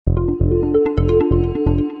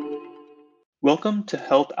Welcome to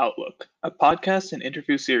Health Outlook, a podcast and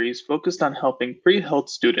interview series focused on helping pre health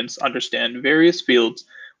students understand various fields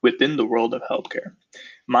within the world of healthcare.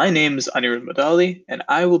 My name is Anirudh Madali, and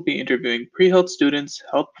I will be interviewing pre health students,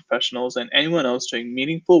 health professionals, and anyone else doing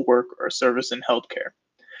meaningful work or service in healthcare.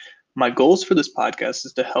 My goals for this podcast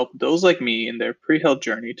is to help those like me in their pre health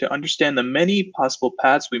journey to understand the many possible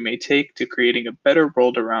paths we may take to creating a better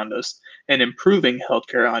world around us and improving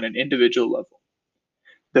healthcare on an individual level.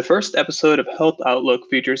 The first episode of Health Outlook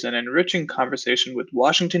features an enriching conversation with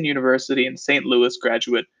Washington University in St. Louis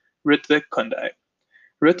graduate Ritvik Kundai.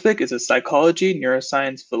 Ritvik is a psychology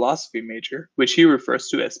neuroscience philosophy major, which he refers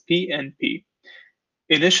to as PNP.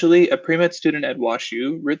 Initially a pre-med student at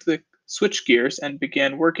WashU, Ritvik switched gears and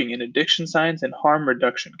began working in addiction science and harm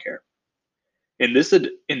reduction care. In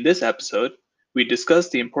this episode, we discuss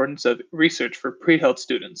the importance of research for pre-health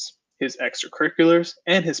students, his extracurriculars,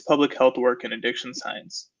 and his public health work in addiction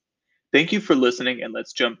science. Thank you for listening, and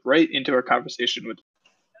let's jump right into our conversation with.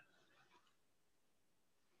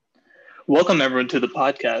 Welcome, everyone, to the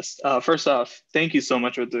podcast. First off, thank you so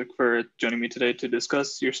much, Ritik, for joining me today to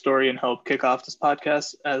discuss your story and help kick off this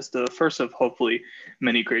podcast as the first of hopefully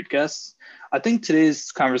many great guests. I think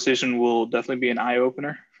today's conversation will definitely be an eye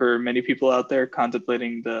opener for many people out there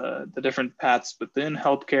contemplating the different paths within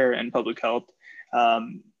healthcare and public health.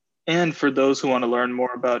 Um, and for those who want to learn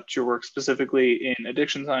more about your work specifically in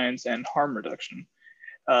addiction science and harm reduction.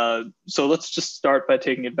 So let's just start by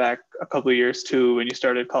taking it back a couple of years to when you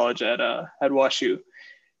started college at WashU.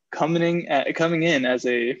 Coming in as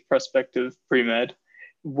a prospective pre-med,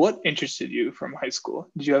 what interested you from high school?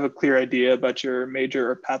 Did you have a clear idea about your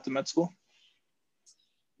major or path to med school?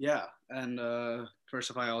 Yeah, and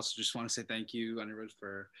first of all, I also just want to say thank you, Anirudh,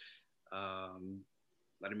 for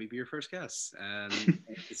letting me be your first guest, and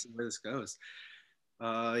see where this goes.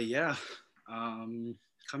 Yeah,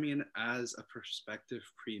 coming in as a prospective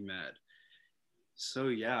pre-med. So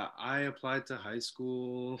yeah, I applied to high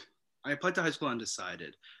school. I applied to high school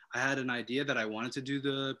undecided. I had an idea that I wanted to do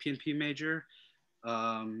the PNP major.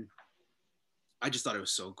 Um, I just thought it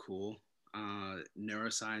was so cool.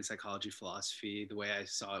 Neuroscience, psychology, philosophy. The way I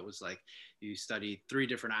saw it was like you study three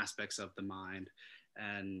different aspects of the mind,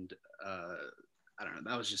 and I don't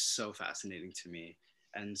know. That was just so fascinating to me,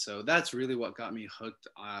 and so that's really what got me hooked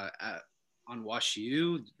on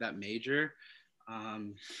WashU, that major.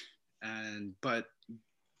 Um, but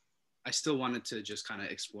I still wanted to just kind of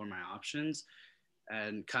explore my options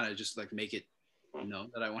and kind of just like make it know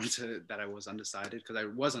that I was undecided, because I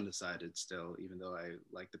was undecided still, even though I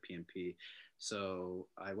liked the PNP. So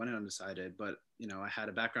I went in undecided, but I had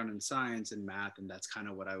a background in science and math, and that's kind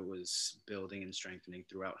of what I was building and strengthening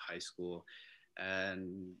throughout high school.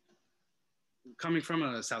 And coming from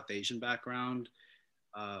a South Asian background,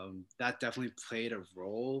 that definitely played a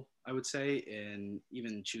role, I would say, in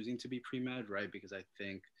even choosing to be pre-med, right? Because I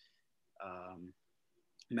think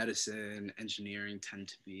medicine, engineering tend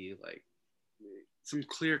to be like some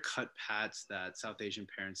clear-cut paths that South Asian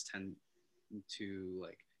parents tend to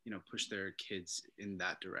like, push their kids in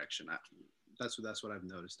that direction. That's what I've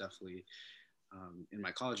noticed, definitely, in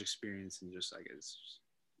my college experience, and just, I guess,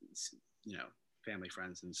 family,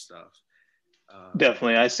 friends, and stuff.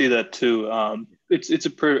 Definitely, I see that too. It's a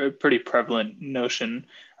pretty prevalent notion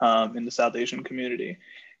in the South Asian community.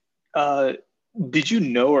 Uh, did you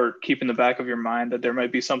know or keep in the back of your mind that there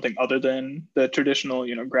might be something other than the traditional,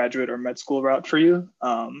 graduate or med school route for you?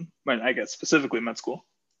 When I guess specifically med school.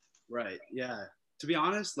 Right. Yeah. To be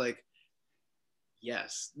honest, like,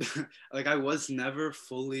 yes, like I was never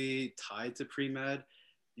fully tied to pre-med.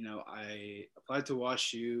 I applied to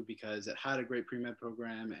WashU because it had a great pre-med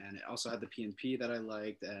program, and it also had the PNP that I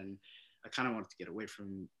liked, and I kind of wanted to get away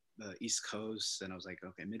from the East Coast, and I was like,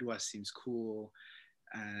 okay, Midwest seems cool.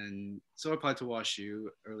 And so I applied to WashU,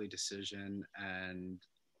 early decision, and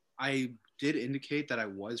I did indicate that I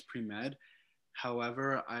was pre-med.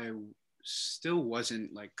 However, I still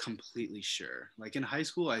wasn't like completely sure. Like in high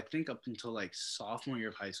school, I think up until like sophomore year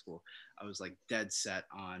of high school, I was like dead set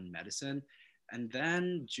on medicine. And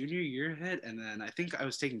then junior year hit, and then I think I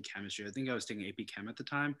was taking chemistry. I think I was taking AP Chem at the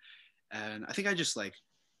time, and I think I just like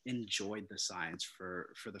enjoyed the science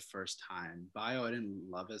for the first time. Bio I didn't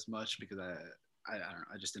love as much because I don't know,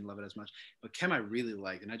 I just didn't love it as much. But Chem I really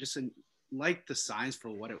liked, and I just didn't like the science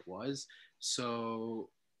for what it was. So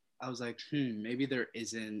I was like, maybe there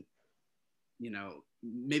isn't,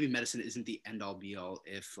 maybe medicine isn't the end all be all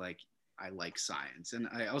if like I like science. And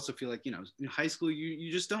I also feel like, in high school,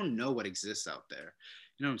 you just don't know what exists out there.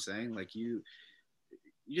 You know what I'm saying? Like you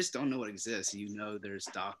just don't know what exists. There's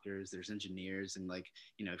doctors, there's engineers, and like,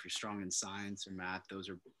 if you're strong in science or math, those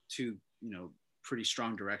are two, pretty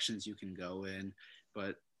strong directions you can go in,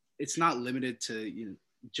 but it's not limited to,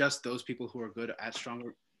 just those people who are good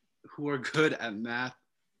at math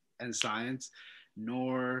and science,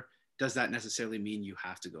 nor does that necessarily mean you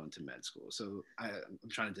have to go into med school. So I'm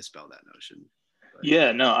trying to dispel that notion. But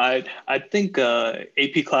Yeah, no, I think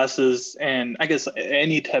AP classes and I guess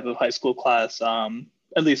any type of high school class,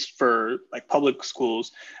 at least for like public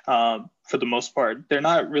schools, for the most part, they're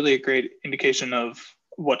not really a great indication of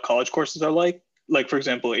what college courses are like. Like for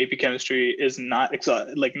example, AP chemistry is not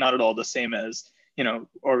like not at all the same as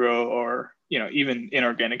orgo or even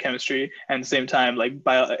inorganic chemistry. And at the same time, like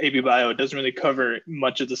AP bio doesn't really cover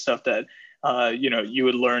much of the stuff that you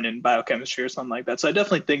would learn in biochemistry or something like that. So I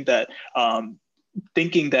definitely think that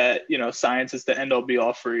thinking that science is the end all be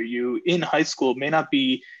all for you in high school may not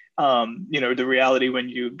be the reality when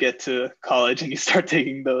you get to college and you start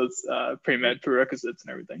taking those pre-med prerequisites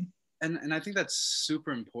and everything. And I think that's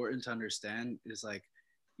super important to understand is like,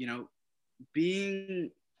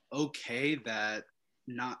 being okay that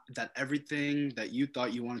not that everything that you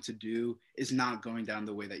thought you wanted to do is not going down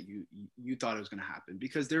the way that you thought it was going to happen,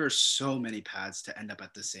 because there are so many paths to end up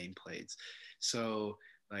at the same place. So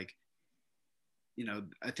like,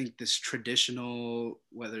 I think this traditional,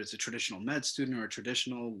 whether it's a traditional med student or a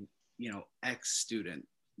traditional, X student,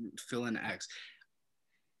 fill in X,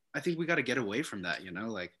 I think we got to get away from that,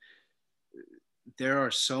 like there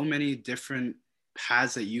are so many different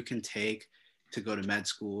paths that you can take to go to med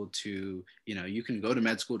school. To you can go to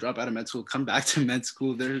med school, drop out of med school, come back to med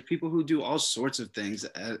school. There are people who do all sorts of things,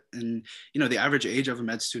 and the average age of a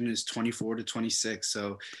med student is 24 to 26.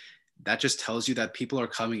 So that just tells you that people are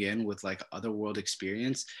coming in with like other world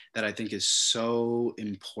experience that I think is so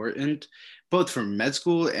important, both for med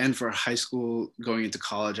school and for high school, going into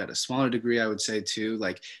college at a smaller degree, I would say too,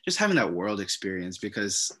 like just having that world experience,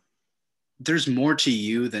 because there's more to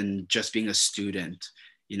you than just being a student.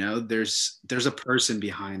 There's a person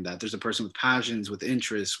behind that. There's a person with passions, with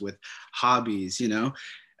interests, with hobbies,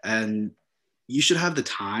 and you should have the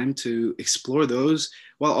time to explore those,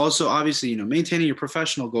 while also obviously maintaining your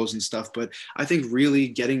professional goals and stuff. But I think really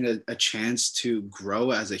getting a chance to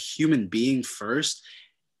grow as a human being first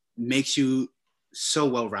makes you so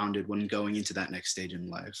well-rounded when going into that next stage in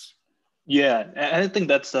life. Yeah, and I think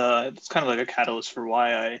that's it's kind of like a catalyst for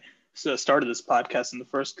why I started this podcast in the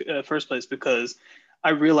first place, because I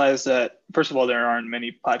realized that first of all there aren't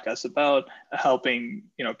many podcasts about helping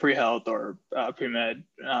pre-health or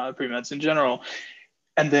pre-meds in general,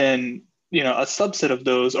 and then a subset of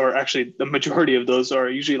those, or actually the majority of those, are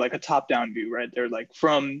usually like a top-down view, right? They're like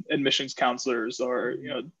from admissions counselors or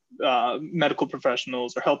medical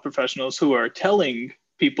professionals or health professionals who are telling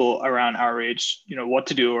people around our age what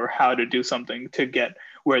to do or how to do something to get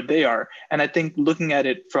where they are. And I think looking at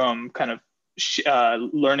it from kind of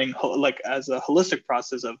learning like as a holistic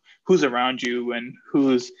process of who's around you and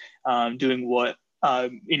who's doing what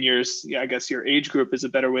in your, I guess your age group, is a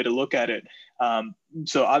better way to look at it.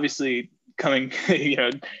 So obviously coming,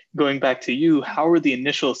 going back to you, how were the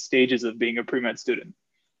initial stages of being a pre-med student?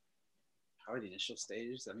 How are the initial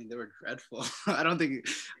stages? I mean, they were dreadful. I think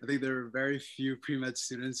there were very few pre-med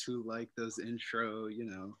students who like those intro,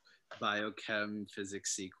 biochem,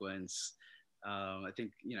 physics sequence. I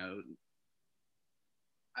think,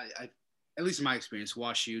 I at least in my experience,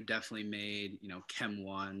 WashU definitely made, Chem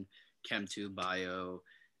 1, Chem 2, bio,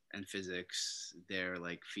 and physics, they're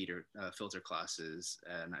like filter classes.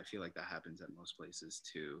 And I feel like that happens at most places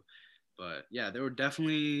too. But yeah, they were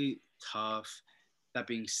definitely tough. That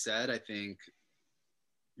being said, I think,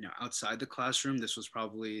 outside the classroom, this was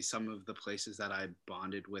probably some of the places that I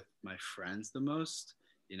bonded with my friends the most.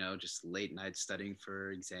 Just late night studying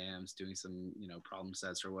for exams, doing some, problem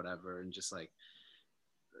sets or whatever. And just like,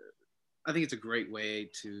 I think it's a great way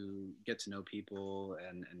to get to know people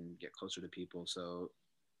and get closer to people. So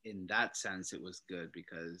in that sense, it was good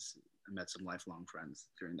because I met some lifelong friends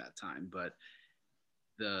during that time. But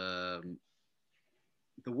the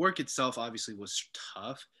work itself obviously was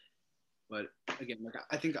tough. But again, like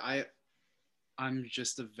I think I'm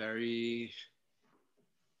just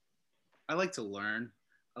I like to learn.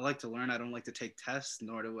 I don't like to take tests,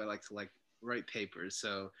 nor do I like to write papers.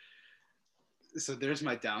 So there's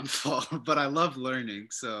my downfall. But I love learning.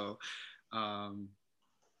 So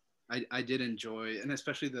I did enjoy, and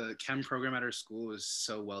especially the chem program at our school was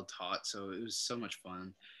so well taught. So it was so much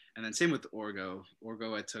fun. And then same with Orgo.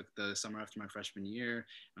 Orgo I took the summer after my freshman year.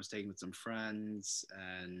 I was taking with some friends,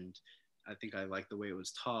 and I think I liked the way it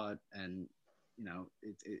was taught, and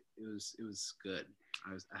it was good.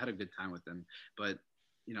 I had a good time with them. But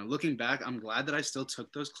looking back, I'm glad that I still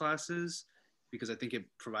took those classes, because I think it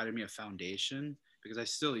provided me a foundation. because I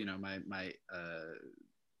still, you know, my what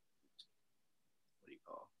do you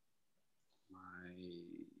call my,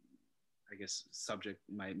 I guess, subject,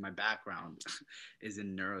 my background is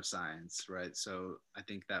in neuroscience, right? So I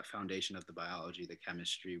think that foundation of the biology, the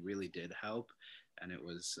chemistry really did help, and it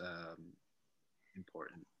was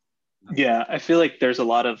important. Yeah, I feel like there's a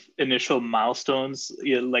lot of initial milestones,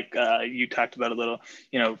 like you talked about a little,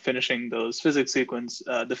 finishing those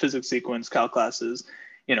the physics sequence calc classes.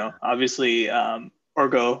 Obviously,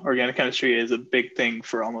 organic chemistry is a big thing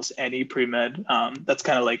for almost any pre-med. That's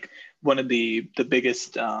kind of like one of the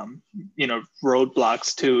biggest,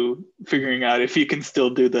 roadblocks to figuring out if you can still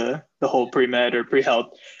do the whole pre-med or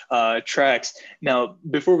pre-health tracks. Now,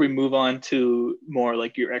 before we move on to more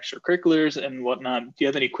like your extracurriculars and whatnot, do you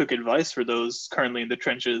have any quick advice for those currently in the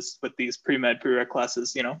trenches with these pre-med, pre-rec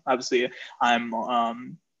classes? Obviously I'm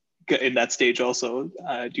in that stage also.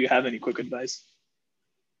 Do you have any quick advice?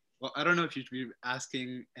 Well, I don't know if you should be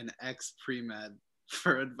asking an ex pre-med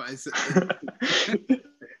for advice,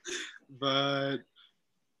 but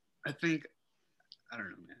I think, I don't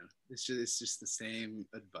know, man. It's just the same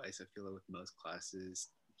advice I feel like with most classes.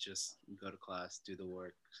 Just go to class, do the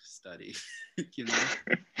work, study, you know.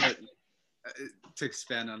 But to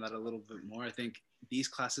expand on that a little bit more, I think these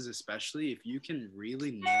classes, especially if you can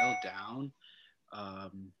really nail down,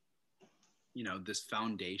 this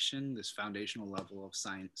foundational level of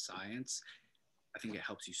science, I think it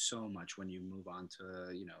helps you so much when you move on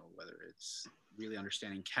to, whether it's really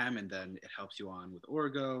understanding chem, and then it helps you on with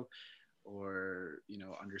orgo, or,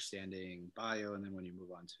 understanding bio. And then when you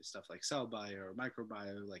move on to stuff like cell bio or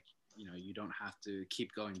microbio, like, you don't have to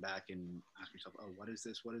keep going back and ask yourself, oh, what is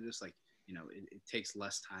this? What is this? Like, it takes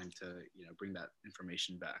less time to, bring that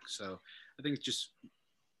information back. So I think just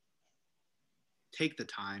take the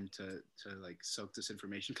time to like soak this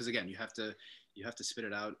information, because again, you have to spit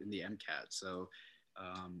it out in the MCAT. So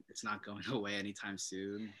it's not going away anytime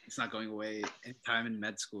soon. It's not going away anytime in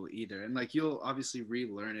med school either. And like, you'll obviously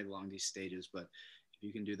relearn it along these stages, but if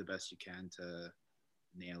you can do the best you can to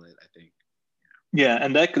nail it, I think. Yeah,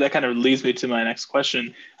 and that kind of leads me to my next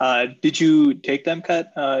question. Did you take the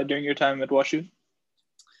MCAT during your time at WashU?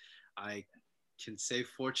 I can say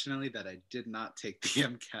fortunately that I did not take the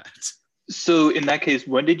MCAT. So in that case,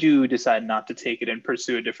 when did you decide not to take it and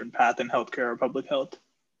pursue a different path in healthcare or public health?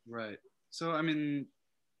 Right. So, I mean,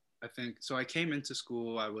 I think, so I came into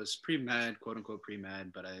school, I was pre-med, quote unquote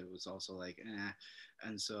pre-med, but I was also like, eh.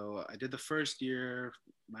 And so I did the first year,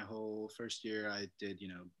 my whole first year, I did,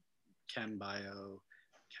 chem, bio,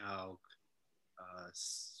 calc. I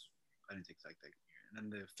didn't take psych that year.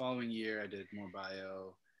 And then the following year, I did more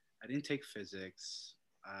bio. I didn't take physics.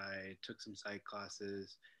 I took some psych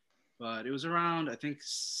classes. But it was around, I think,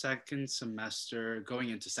 going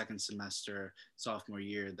into second semester, sophomore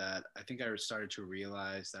year, that I think I started to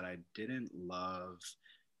realize that I didn't love.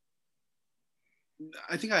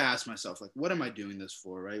 I think I asked myself, like, what am I doing this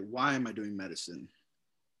for, right? Why am I doing medicine?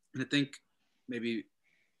 And I think maybe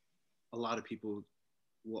a lot of people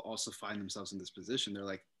will also find themselves in this position. They're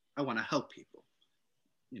like, I want to help people.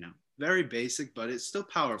 Very basic, but it's still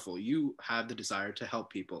powerful. You have the desire to help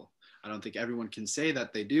people. I don't think everyone can say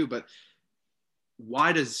that they do, but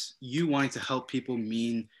why does you wanting to help people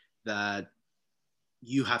mean that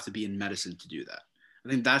you have to be in medicine to do that? I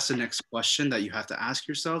think that's the next question that you have to ask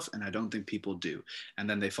yourself, and I don't think people do. And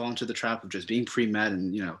then they fall into the trap of just being pre-med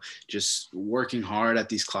and, just working hard at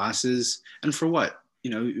these classes. And for what?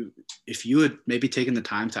 If you had maybe taken the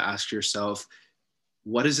time to ask yourself,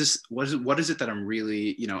 what is this? What is it that I'm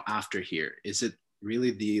really, after here? Is it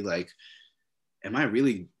really am I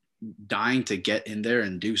really dying to get in there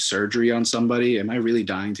and do surgery on somebody? Am I really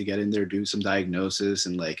dying to get in there, do some diagnosis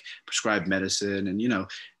and like prescribe medicine? And,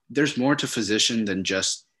 there's more to physician than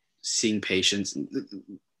just seeing patients.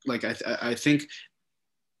 Like, I think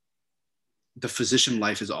the physician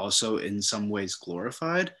life is also in some ways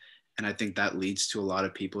glorified. And I think that leads to a lot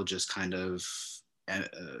of people just kind of,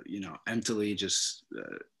 emptily just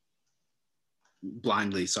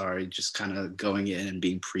blindly, just kind of going in and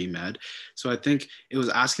being pre-med. So I think it was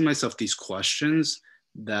asking myself these questions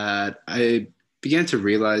that I began to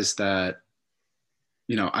realize that,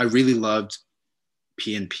 I really loved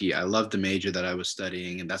P&P. I loved the major that I was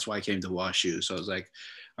studying, and that's why I came to WashU. So I was like,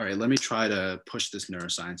 all right, let me try to push this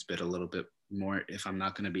neuroscience bit a little bit more if I'm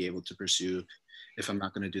not going to be able to pursue, if I'm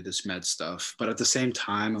not going to do this med stuff. But at the same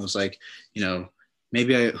time, I was like,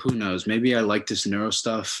 who knows, maybe I like this neuro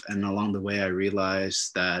stuff. And along the way, I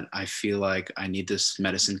realized that I feel like I need this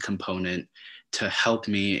medicine component to help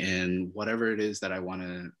me in whatever it is that I want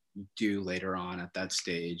to do later on at that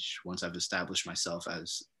stage, once I've established myself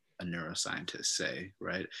as a neuroscientist, say,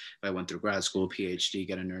 right? If I went through grad school, PhD,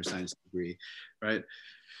 get a neuroscience degree, right?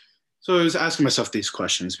 So I was asking myself these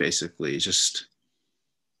questions basically, just,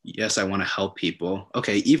 yes, I want to help people.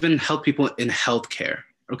 Okay, even help people in healthcare.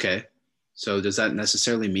 Okay, so does that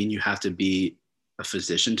necessarily mean you have to be a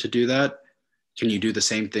physician to do that? Can you do the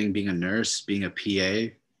same thing being a nurse, being a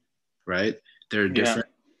PA, right? There are Yeah.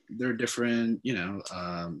 different,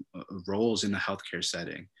 roles in the healthcare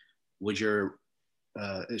setting. Would your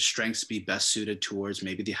strengths be best suited towards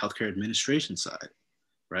maybe the healthcare administration side,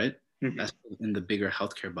 right? Mhm. That's in the bigger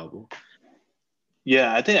healthcare bubble.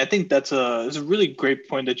 Yeah, I think that's a really great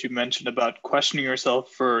point that you mentioned about questioning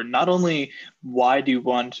yourself for not only why do you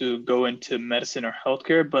want to go into medicine or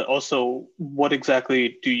healthcare, but also what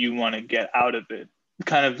exactly do you want to get out of it?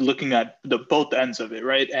 Kind of looking at the both ends of it,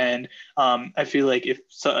 right? And I feel like if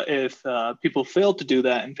people fail to do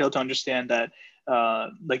that and fail to understand that,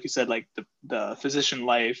 like you said, like the physician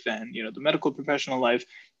life and the medical professional life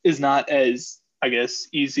is not as, I guess,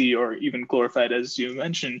 easy or even glorified as you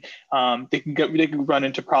mentioned. They can run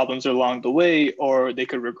into problems along the way, or they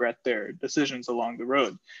could regret their decisions along the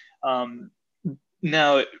road. Um,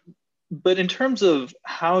 now, but in terms of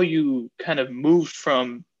how you kind of moved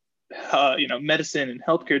from medicine and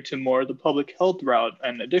healthcare to more the public health route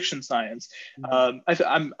and addiction science,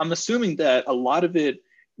 I'm assuming that a lot of it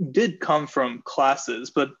did come from classes,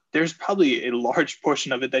 but there's probably a large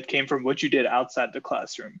portion of it that came from what you did outside the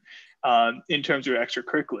classroom, in terms of your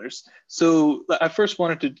extracurriculars. So I first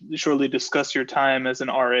wanted to shortly discuss your time as an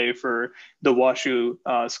RA for the WashU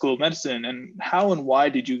School of Medicine, and how and why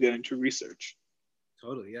did you get into research?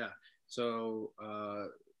 Totally, yeah. So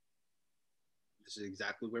this is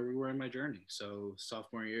exactly where we were in my journey. So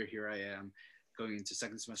sophomore year, here I am, going into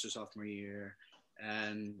second semester sophomore year,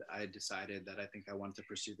 and I decided that I think I wanted to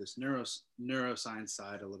pursue this neuroscience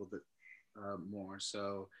side a little bit more.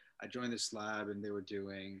 So I joined this lab, and they were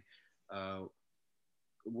doing uh,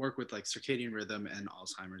 work with like circadian rhythm and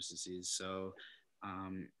Alzheimer's disease. So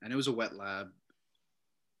and it was a wet lab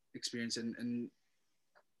experience, and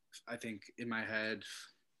I think in my head,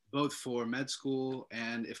 both for med school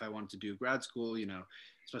and if I wanted to do grad school,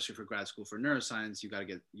 especially for grad school for neuroscience, you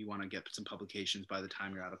want to get some publications by the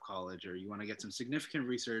time you're out of college, or you want to get some significant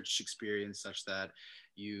research experience such that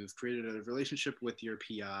you've created a relationship with your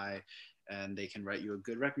PI and they can write you a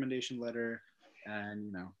good recommendation letter.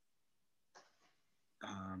 And,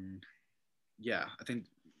 um, yeah, I think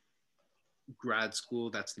grad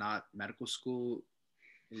school that's not medical school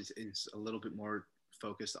is a little bit more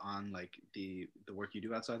focused on like the work you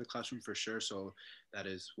do outside the classroom for sure. So that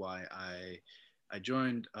is why I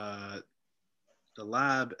joined the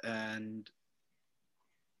lab. And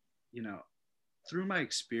you know through my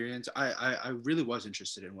experience, I really was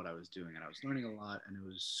interested in what I was doing, and I was learning a lot, and it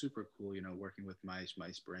was super cool, working with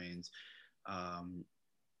mice brains. um,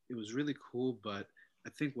 it was really cool, but I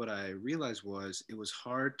think what I realized was it was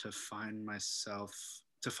hard to find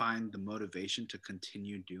the motivation to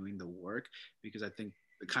continue doing the work, because I think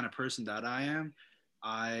the kind of person that I am,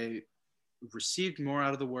 I received more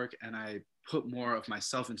out of the work and I put more of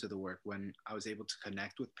myself into the work when I was able to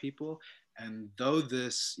connect with people. And though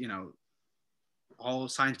this, all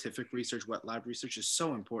scientific research, wet lab research is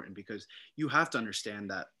so important, because you have to understand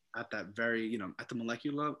that at that very, at the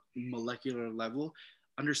molecular level,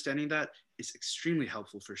 understanding that is extremely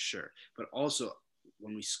helpful for sure. But also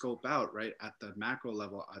when we scope out, right, at the macro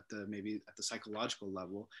level, maybe at the psychological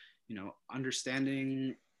level,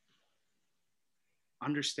 understanding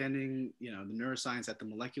the neuroscience at the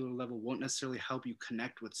molecular level won't necessarily help you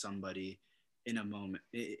connect with somebody in a moment,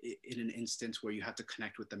 in an instance where you have to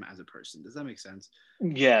connect with them as a person. Does that make sense?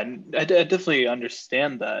 Yeah, I definitely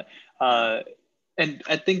understand that. Yeah. And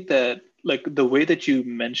I think that like the way that you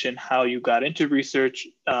mentioned how you got into research,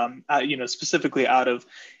 specifically out of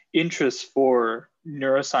interest for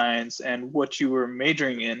neuroscience and what you were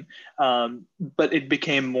majoring in, but it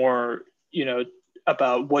became more,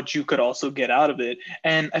 about what you could also get out of it.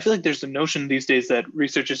 And I feel like there's a notion these days that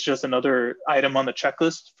research is just another item on the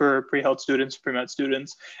checklist for pre-health students, pre-med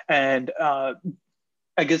students. And I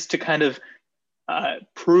guess to kind of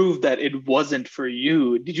prove that it wasn't for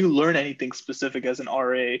you, did you learn anything specific as an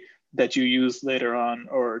RA that you use later on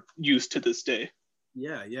or use to this day?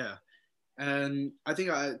 Yeah. And I think,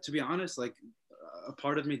 to be honest, like a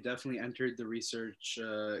part of me definitely entered the research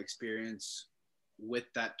experience with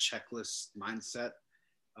that checklist mindset.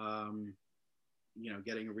 Um,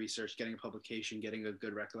 getting a research, getting a publication, getting a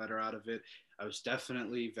good rec letter out of it. I was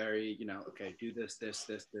definitely very, okay, do this,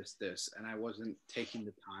 and I wasn't taking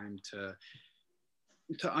the time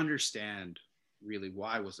to understand really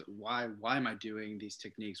why am I doing these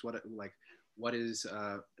techniques, what, like, what is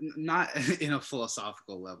not in a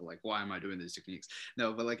philosophical level, like why am I doing these techniques?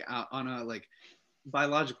 No, but like on a like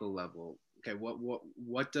biological level. Okay,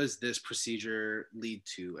 what does this procedure lead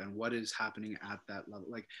to, and what is happening at that level?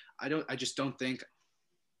 Like I just don't think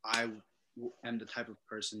I am the type of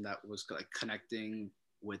person that was like connecting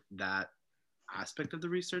with that aspect of the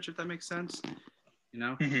research, if that makes sense. You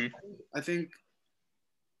know, Hmm. I think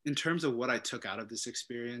in terms of what I took out of this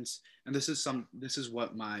experience, and this is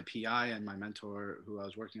what my PI and my mentor who I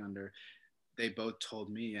was working under, they both told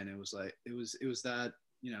me, and it was like it was that,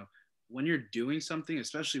 you know, when you're doing something,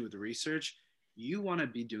 especially with research, you want to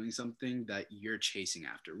be doing something that you're chasing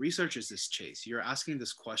after. Research is this chase. You're asking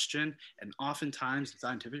this question, and oftentimes in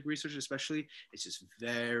scientific research especially, it's just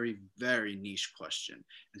very niche question.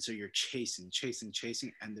 And so you're chasing,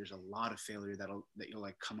 and there's a lot of failure that you'll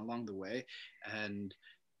like come along the way. And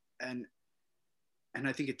and and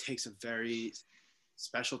I think it takes a very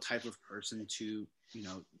special type of person to, you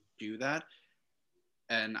know, do that.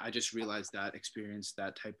 And I just realized that experience,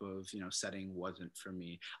 that type of, you know, setting wasn't for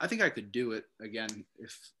me. I think I could do it again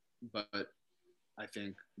if, but I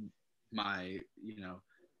think my, you know,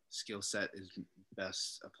 skill set is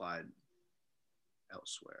best applied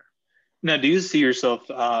elsewhere. Now, do you see yourself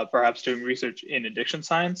perhaps doing research in addiction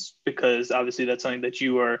science? Because obviously that's something that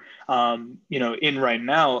you are, in right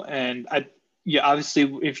now. And yeah, obviously,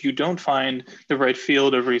 if you don't find the right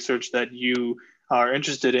field of research that you are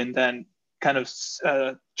interested in, then kind of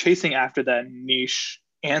chasing after that niche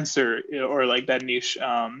answer, or like that niche,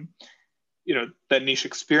 that niche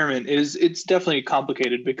experiment it's definitely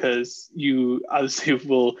complicated, because you obviously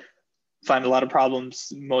will find a lot of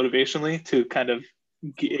problems motivationally to kind of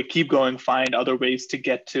keep going, find other ways to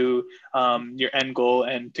get to your end goal,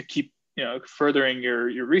 and to keep furthering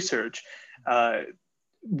your research. Uh,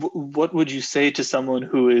 what would you say to someone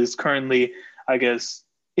who is currently, I guess,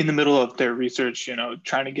 in the middle of their research,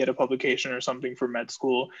 trying to get a publication or something for med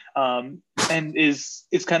school, and is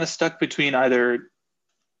kind of stuck between either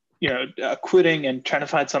quitting and trying to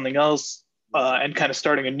find something else, and kind of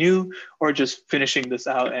starting anew, or just finishing this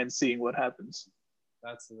out and seeing what happens?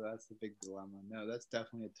 That's the big dilemma. No, that's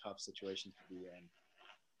definitely a tough situation to be in.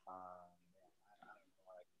 I don't know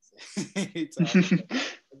what I can say.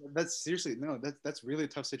 That's seriously no. That's really a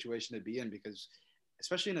tough situation to be in, because,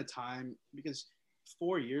 especially in a time, because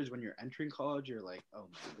 4 years when you're entering college, you're like, oh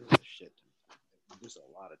man, there's a shit ton of time. There's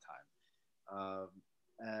a lot of time.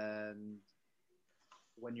 And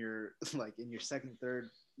when you're like in your second, third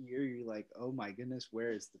year, you're like, oh my goodness,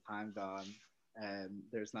 where is the time gone? And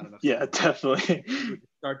there's not enough Yeah, time. definitely. You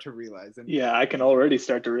start to realize, and Yeah, I can already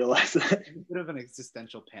start to realize that. a bit of an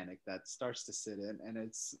existential panic that starts to sit in, and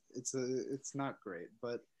it's not great.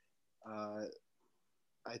 But uh,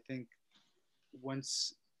 I think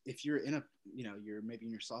once, if you're in a, you know, you're maybe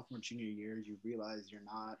in your sophomore junior year, you realize you're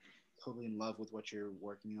not totally in love with what you're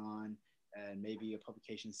working on, and maybe a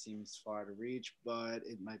publication seems far to reach, but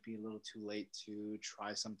it might be a little too late to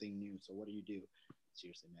try something new. So what do you do?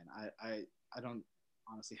 Seriously, man, I don't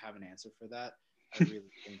honestly have an answer for that. I really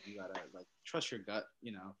think you gotta like trust your gut,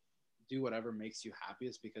 you know, do whatever makes you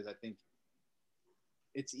happiest, because I think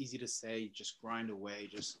it's easy to say just grind away,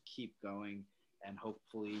 just keep going, and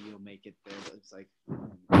hopefully you'll make it there. But it's like,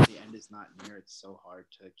 the end is not near. It's so hard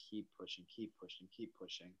to keep pushing.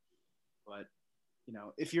 But, you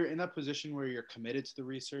know, if you're in that position where you're committed to the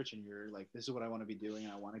research and you're like, this is what I want to be doing,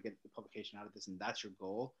 and I want to get the publication out of this, and that's your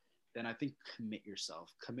goal, then I think commit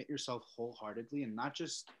yourself wholeheartedly, and not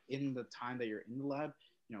just in the time that you're in the lab.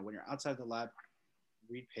 You know, when you're outside the lab,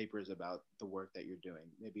 read papers about the work that you're doing.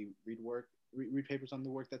 Maybe read papers on the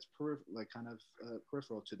work that's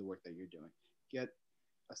peripheral to the work that you're doing. Get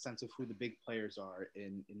a sense of who the big players are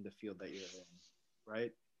in the field that you're in,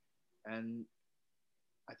 right? And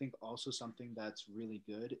I think also something that's really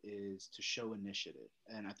good is to show initiative.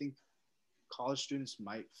 And I think college students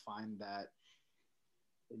might find that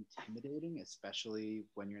intimidating, especially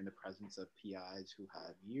when you're in the presence of PIs who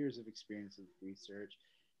have years of experience with research,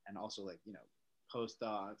 and also, like, you know,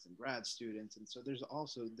 postdocs and grad students. And so there's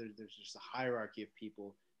also there's just a hierarchy of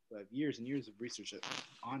people who have years and years of research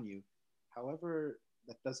on you. However,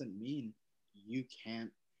 that doesn't mean you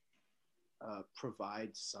can't provide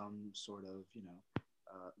some sort of, you know,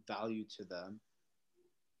 value to them.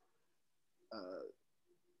 uh,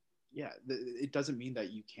 yeah, it doesn't mean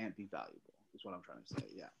that you can't be valuable, is what I'm trying to say.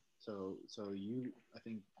 Yeah. So you, I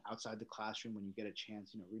think, outside the classroom, when you get a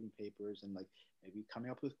chance, you know, reading papers and like maybe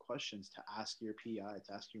coming up with questions to ask your PI,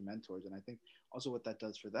 to ask your mentors. And I think also what that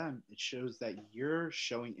does for them, it shows that you're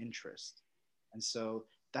showing interest. And so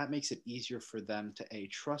that makes it easier for them to A,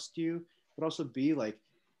 trust you, but also B, like,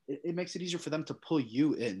 it makes it easier for them to pull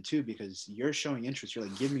you in too, because you're showing interest. You're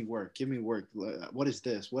like, give me work, give me work. What is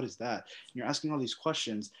this? What is that? And you're asking all these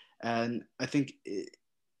questions. And I think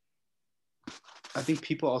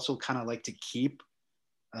people also kind of like to keep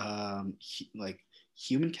like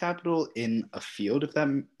human capital in a field, if that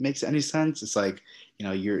makes any sense. It's like,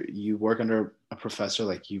 you work under a professor,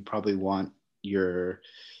 like you probably want your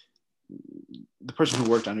the person who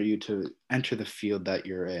worked under you to enter the field that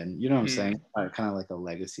you're in. You know what I'm saying? Kind of like a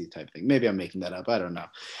legacy type thing. Maybe I'm making that up. I don't know,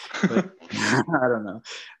 but I don't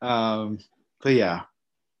know. But yeah.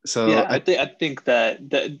 So Yeah, I think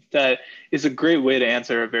that is a great way to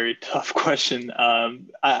answer a very tough question.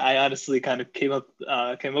 I honestly kind of came up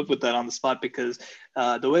with that on the spot because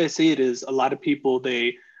the way I see it is a lot of people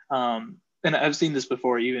and I've seen this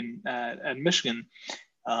before even at Michigan.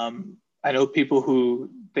 I know people who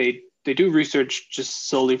they do research just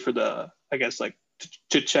solely for the, I guess, like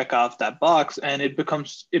to check off that box, and it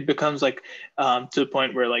becomes like to the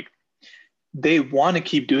point where like they want to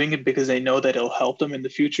keep doing it because they know that it'll help them in the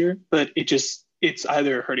future, but it's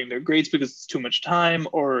either hurting their grades because it's too much time,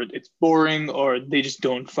 or it's boring, or they just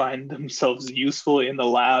don't find themselves useful in the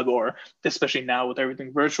lab, or especially now with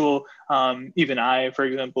everything virtual. Even I, for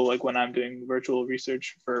example, like when I'm doing virtual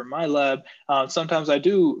research for my lab, sometimes I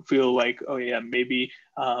do feel like, oh yeah, maybe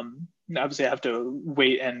obviously I have to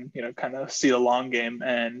wait and kind of see the long game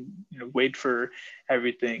and wait for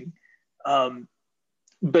everything. Um,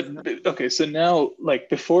 but okay, so now, like,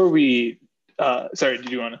 before we, sorry,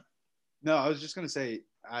 did you want to? no, I was just gonna say,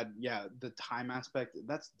 yeah, the time aspect,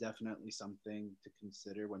 that's definitely something to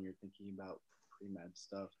consider when you're thinking about pre-med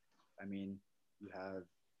stuff. I mean, you have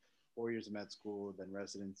 4 years of med school, then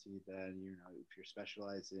residency, then if you're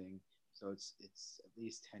specializing, so it's at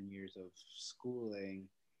least 10 years of schooling,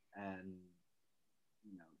 and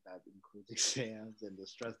that includes exams and the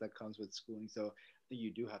stress that comes with schooling. So I think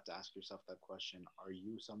you do have to ask yourself that question: are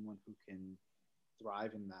you someone who can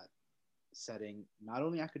thrive in that setting, not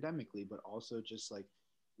only academically, but also just like,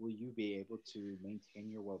 will you be able to maintain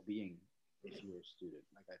your well-being if you're a student?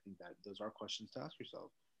 Like, I think that those are questions to ask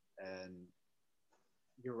yourself. And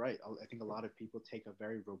you're right. I think a lot of people take a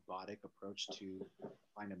very robotic approach to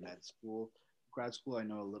find a med school. Grad school, I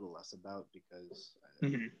know a little less about because I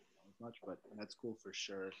don't Mhm. know as much, but med school for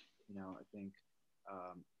sure. I think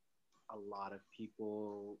um, a lot of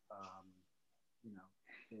people, you know,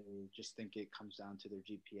 they just think it comes down to their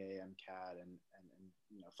GPA, MCAT, and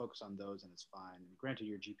focus on those, and it's fine. And granted,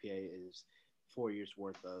 your GPA is 4 years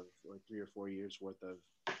worth of, or 3 or 4 years worth of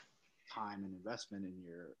time and investment in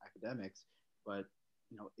your academics, but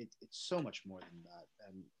it's so much more than that.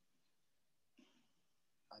 And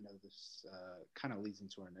I know this kind of leads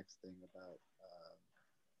into our next thing about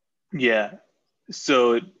Yeah.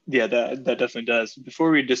 So yeah, that definitely does. Before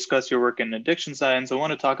we discuss your work in addiction science, I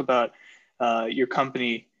want to talk about your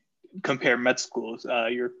company, Compare Med Schools.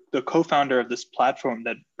 You're the co-founder of this platform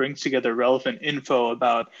that brings together relevant info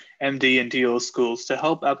about MD and DO schools to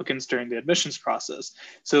help applicants during the admissions process.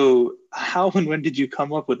 So how and when did you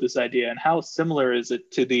come up with this idea, and how similar is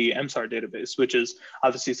it to the MSAR database, which is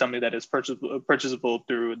obviously something that is purchasable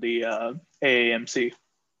through the AAMC?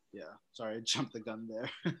 yeah. Sorry, I jumped the gun there.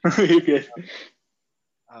 You're good.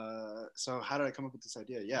 So how did I come up with this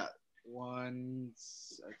idea? Yeah,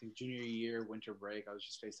 once I think junior year, winter break, I was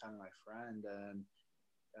just FaceTiming my friend, and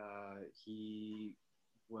he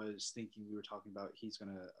was thinking, we were talking about he's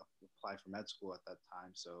going to apply for med school at that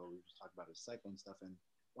time. So we were just talking about his cycle and stuff. And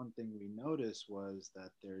one thing we noticed was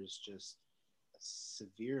that there's just a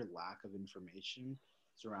severe lack of information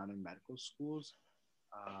surrounding medical schools.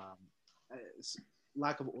 Um,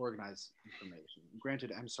 Lack of organized information.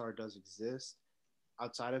 Granted, MSAR does exist.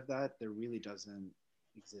 Outside of that, there really doesn't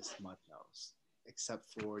exist much else, except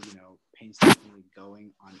for painstakingly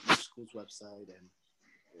going on each school's website and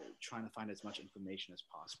trying to find as much information as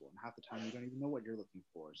possible. And half the time, you don't even know what you're looking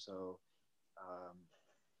for. Um,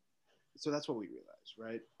 so that's what we realized,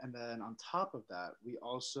 right? And then on top of that, we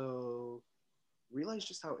also realized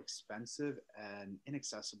just how expensive and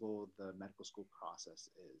inaccessible the medical school process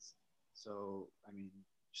is. So, I mean,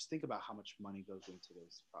 just think about how much money goes into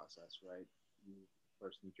this process, right? You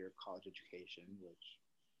first need your college education, which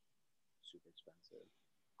is super expensive.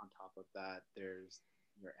 On top of that, there's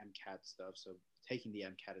your MCAT stuff. So taking the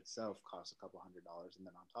MCAT itself costs a couple $100s, and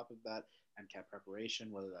then on top of that, MCAT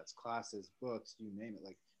preparation, whether that's classes, books, you name it,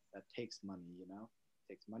 like that takes money. It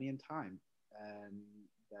takes money and time, and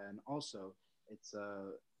then also it's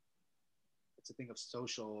a thing of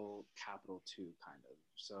social capital too, kind of.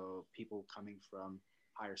 So people coming from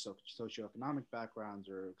higher socioeconomic backgrounds,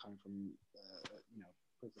 or coming from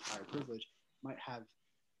higher privilege, might have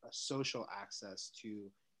a social access to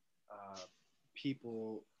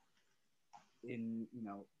people in,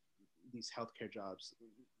 these healthcare jobs.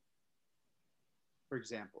 For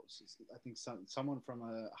example, I think someone from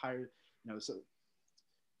a higher, so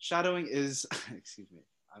shadowing is, excuse me,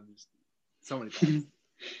 I'm just so many times.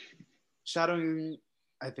 Shadowing,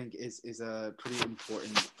 I think, is a pretty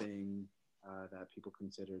important thing that people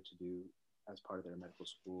consider to do as part of their medical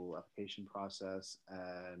school application process.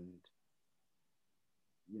 And,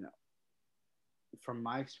 from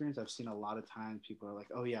my experience, I've seen a lot of times people are like,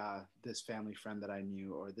 oh yeah, this family friend that I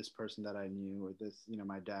knew, or this person that I knew, or this,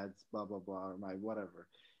 my dad's blah, blah, blah, or my whatever.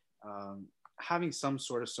 Having some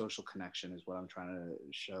sort of social connection is what I'm trying to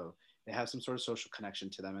show. They have some sort of social connection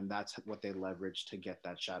to them, and that's what they leverage to get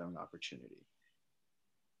that shadowing opportunity.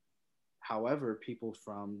 However, people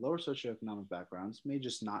from lower socioeconomic backgrounds may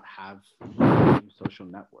just not have a social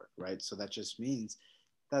network, right? So that just means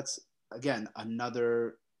that's, again,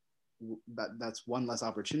 that's one less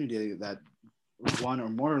opportunity, that one or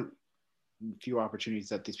more fewer opportunities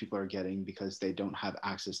that these people are getting because they don't have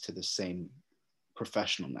access to the same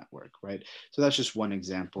professional network, right? So that's just one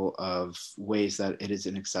example of ways that it is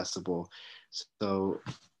inaccessible. So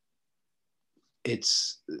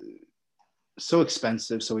it's so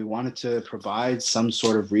expensive. So we wanted to provide some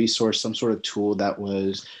sort of resource, some sort of tool that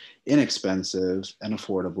was inexpensive and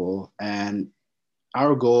affordable. And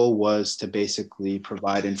our goal was to basically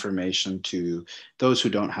provide information to those who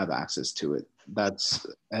don't have access to it.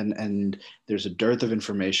 And there's a dearth of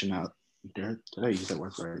information out there. Did I use that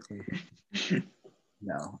word right?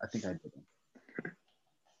 No, I think I didn't.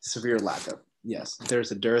 Severe lack of. Yes,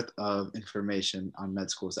 there's a dearth of information on med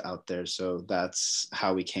schools out there. So that's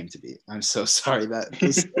how we came to be. I'm so sorry that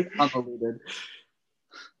was convoluted.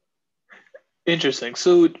 Interesting.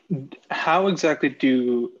 So how exactly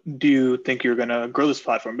do you think you're going to grow this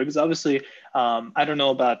platform? Because obviously, I don't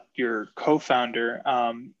know about your co-founder,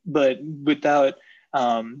 but without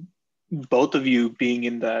both of you being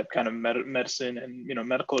in that kind of medicine and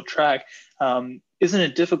medical track, isn't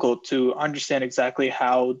it difficult to understand exactly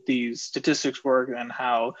how these statistics work and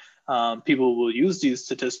how people will use these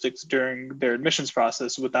statistics during their admissions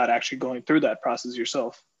process without actually going through that process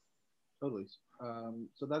yourself? Totally.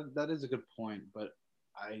 So that is a good point, but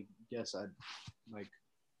I guess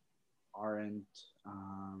aren't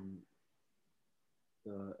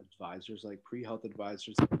the advisors, like pre-health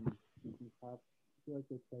advisors, I feel like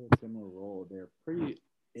they play a similar role. They're pretty,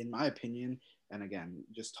 in my opinion, and again,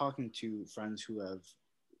 just talking to friends who have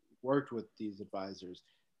worked with these advisors,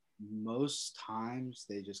 most times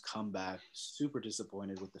they just come back super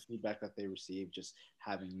disappointed with the feedback that they receive, just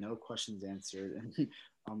having no questions answered and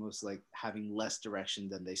almost like having less direction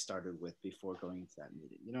than they started with before going into that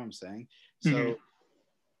meeting. You know what I'm saying? Mm-hmm. So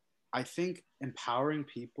I think empowering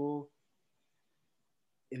people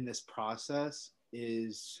in this process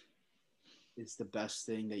is the best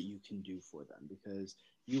thing that you can do for them, because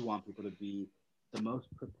you want people to be the most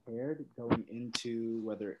prepared going into,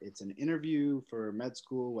 whether it's an interview for med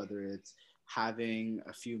school, whether it's having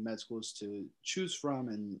a few med schools to choose from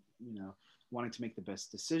and, wanting to make the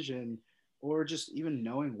best decision, or just even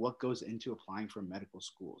knowing what goes into applying for medical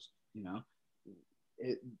schools.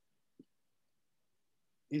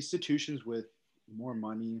 Institutions with more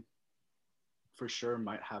money for sure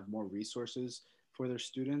might have more resources for their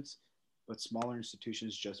students, but smaller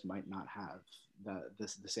institutions just might not have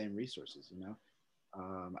the same resources.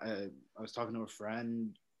 I was talking to a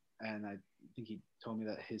friend, and I think he told me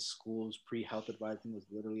that his school's pre-health advising was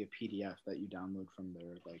literally a PDF that you download from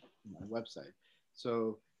their website.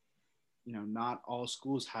 So, not all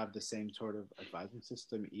schools have the same sort of advising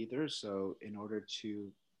system either. So in order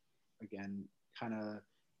to, again, kind of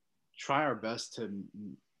try our best to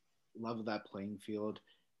level that playing field,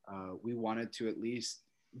 we wanted to at least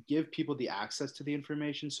give people the access to the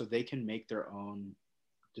information so they can make their own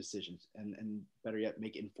decisions and better yet,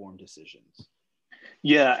 make informed decisions.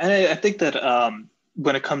 Yeah, and I think that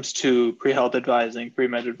when it comes to pre-health advising,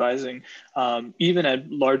 pre-med advising, even at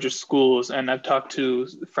larger schools, and I've talked to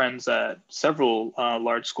friends at several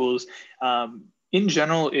large schools, in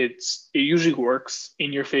general, it usually works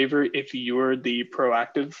in your favor if you're the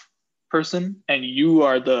proactive person and you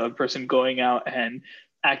are the person going out and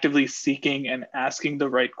actively seeking and asking the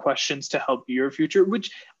right questions to help your future,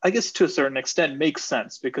 which I guess to a certain extent makes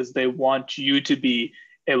sense because they want you to be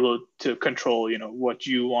able to control, what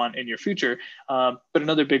you want in your future. But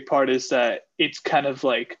another big part is that it's kind of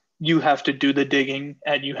like you have to do the digging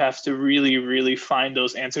and you have to really, really find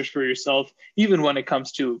those answers for yourself, even when it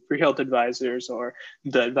comes to pre-health advisors or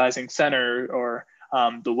the advising center or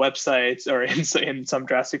the websites, or in some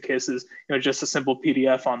drastic cases, just a simple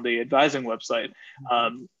PDF on the advising website.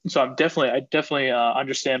 So I definitely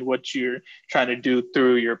understand what you're trying to do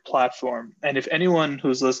through your platform. And if anyone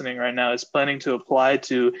who's listening right now is planning to apply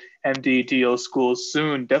to MD-DO schools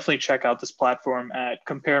soon, definitely check out this platform at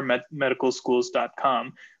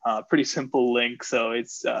comparemedicalschools.com. Pretty simple link, so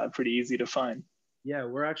it's pretty easy to find. Yeah,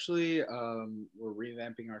 we're actually we're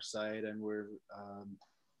revamping our site, and we're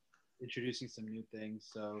introducing some new things.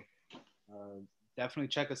 So definitely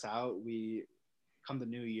check us out. We come the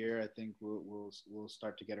new year, I think we'll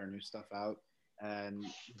start to get our new stuff out, and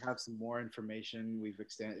we have some more information. We've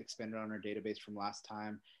expanded on our database from last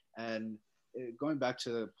time, and going back to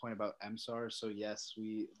the point about MSAR. So yes,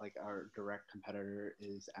 we like our direct competitor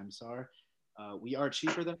is MSAR. We are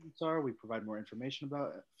cheaper than MSAR. We provide more information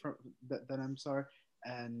about than MSAR,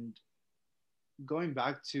 and going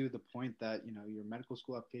back to the point that your medical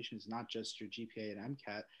school application is not just your GPA and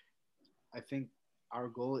MCAT. I think our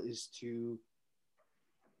goal is to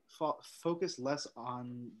focus less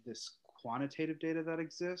on this quantitative data that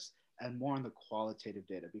exists and more on the qualitative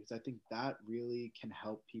data, because I think that really can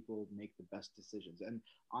help people make the best decisions. And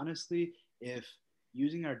honestly, if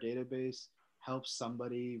using our database helps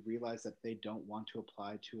somebody realize that they don't want to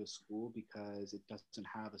apply to a school because it doesn't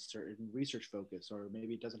have a certain research focus, or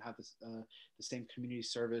maybe it doesn't have the same community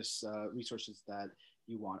service resources that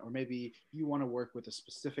you want, or maybe you want to work with a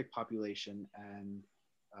specific population, and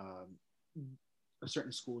a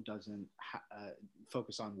certain school doesn't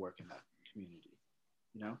focus on work in that community.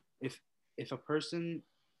 If a person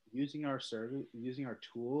using our service, using our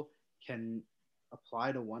tool, can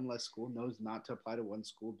apply to one less school, knows not to apply to one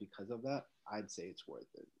school because of that, I'd say it's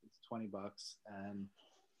worth it. It's $20 and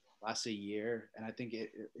lasts a year. And I think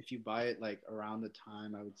if you buy it like around the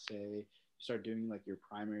time, I would say you start doing like your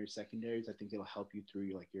primary, secondaries, I think it'll help you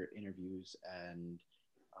through like your interviews and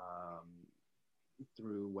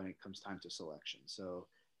through when it comes time to selection. So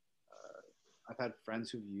I've had friends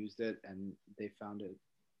who've used it and they found it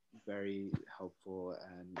very helpful,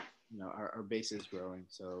 and our base is growing,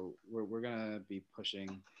 so we're gonna be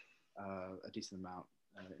pushing a decent amount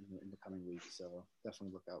in the coming weeks. So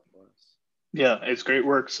definitely look out for us. Yeah, it's great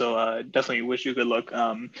work. So definitely wish you good luck,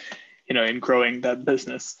 in growing that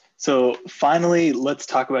business. So finally, let's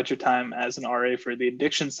talk about your time as an RA for the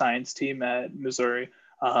addiction science team at Missouri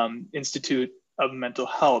Institute of Mental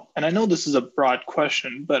Health. And I know this is a broad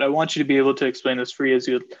question, but I want you to be able to explain as free as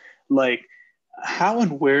you'd like. How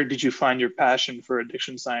and where did you find your passion for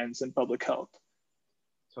addiction science and public health?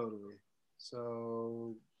 Totally.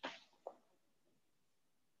 So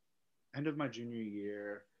end of my junior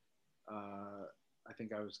year, I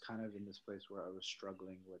think I was kind of in this place where I was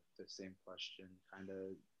struggling with the same question, kind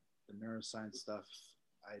of the neuroscience stuff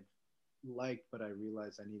I liked, but I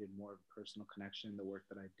realized I needed more personal connection in the work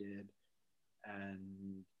that I did.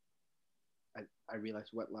 And I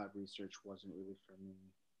realized wet lab research wasn't really for me.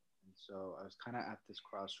 And so I was kind of at this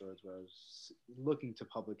crossroads where I was looking to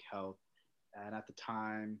public health. And at the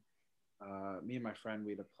time, me and my friend,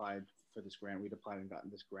 we'd applied for this grant. We'd applied and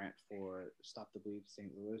gotten this grant for Stop the Bleed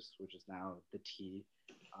St. Louis, which is now the T.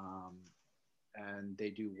 And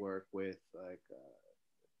they do work with like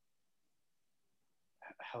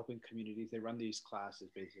helping communities. They run these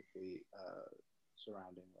classes basically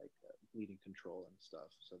surrounding like bleeding control and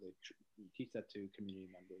stuff. So they teach that to community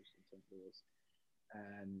members in St. Louis.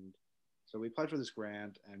 And so we applied for this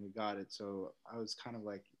grant and we got it. So I was kind of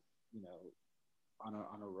like,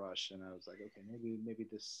 on a rush, and I was like, okay, maybe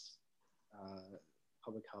this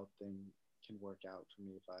public health thing can work out for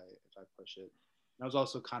me if I push it. And I was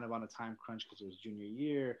also kind of on a time crunch because it was junior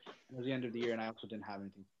year and it was the end of the year, and I also didn't have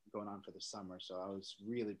anything going on for the summer, so I was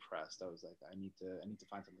really pressed. I was like, I need to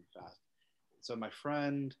find something fast. So my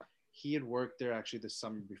friend, he had worked there actually the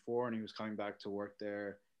summer before, and he was coming back to work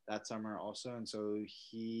there that summer also, and so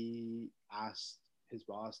he asked his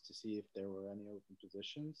boss to see if there were any open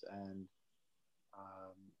positions, and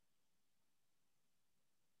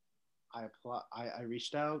I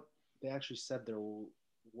reached out. They actually said there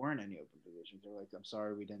weren't any open positions. They're like, I'm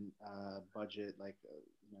sorry, we didn't budget like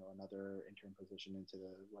another intern position into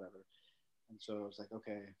the whatever. And so I was like,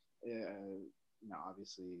 okay,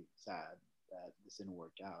 obviously sad that this didn't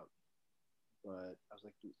work out. But I was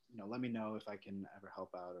like, let me know if I can ever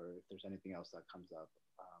help out or if there's anything else that comes up.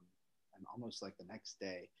 And almost like the next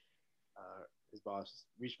day, his boss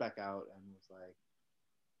reached back out and was like,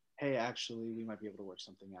 hey, actually, we might be able to work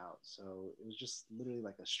something out. So it was just literally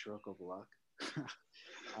like a stroke of luck.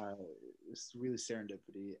 It's really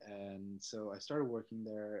serendipity. And so I started working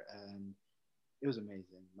there, and it was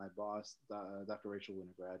amazing. My boss, Dr. Rachel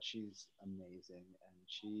Winograd, she's amazing. And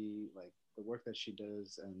she like the work that she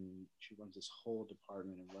does, and she runs this whole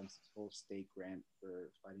department and runs this whole state grant for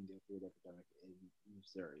fighting the opioid epidemic in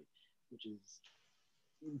Missouri, which is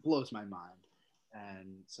blows my mind.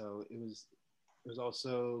 And so it was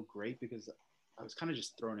also great because I was kind of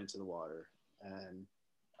just thrown into the water. And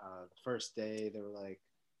the first day they were like,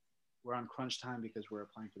 we're on crunch time because we're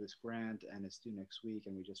applying for this grant and it's due next week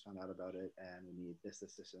and we just found out about it and we need this and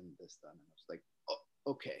this done. And I was like,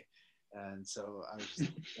 oh, okay. And so I was just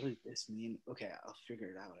like, what does this mean? Okay, I'll figure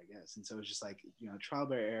it out, I guess. And so it was just like, trial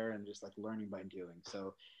by error and just like learning by doing.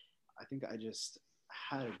 So I think I just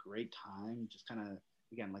had a great time just kind of,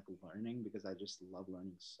 again, like learning, because I just love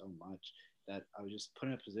learning so much that I was just put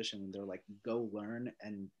in a position when they're like, go learn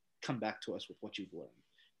and come back to us with what you've learned.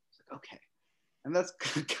 It's like, okay. And that's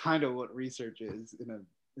kind of what research is in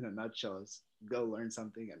a nutshell, is go learn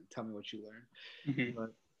something and tell me what you learned. Mm-hmm.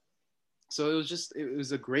 But so it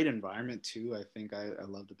was a great environment too. I think I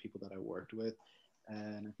love the people that I worked with.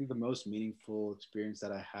 And I think the most meaningful experience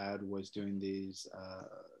that I had was doing these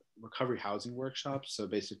recovery housing workshops. So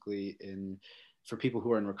basically for people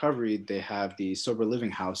who are in recovery, they have these sober living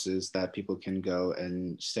houses that people can go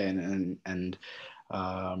and stay in, and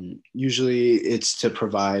usually it's to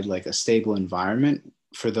provide like a stable environment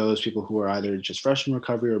for those people who are either just fresh in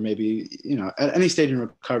recovery or maybe, at any stage in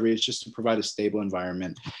recovery. It's just to provide a stable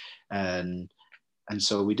environment. And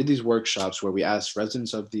so we did these workshops where we asked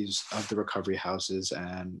residents of the recovery houses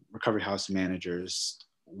and recovery house managers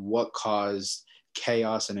what caused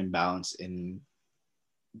chaos and imbalance in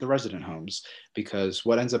the resident homes. Because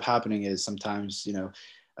what ends up happening is sometimes,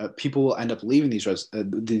 people will end up leaving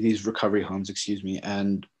these recovery homes,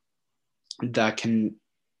 and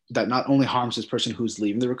that not only harms this person who's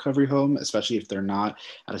leaving the recovery home, especially if they're not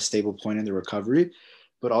at a stable point in their recovery,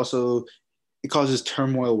 but also it causes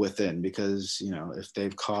turmoil within, because if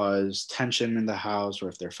they've caused tension in the house or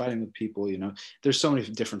if they're fighting with people, there's so many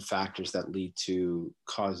different factors that lead to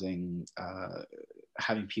causing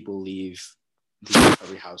having people leave the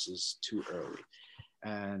recovery houses too early.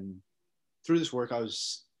 And through this work, I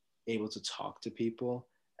was able to talk to people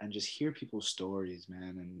and just hear people's stories,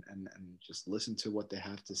 man, and just listen to what they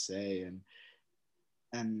have to say.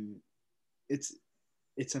 And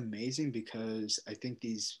it's amazing, because I think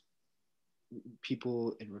these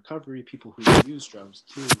people in recovery, people who use drugs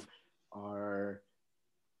too, are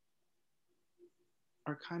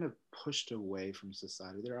kind of pushed away from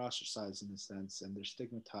society. They're ostracized in a sense, and they're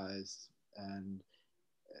stigmatized. And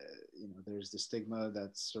there's the stigma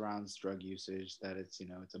that surrounds drug usage, that it's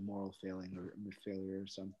it's a moral failing or failure or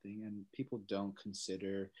something, and people don't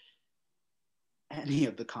consider any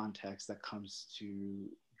of the context that comes to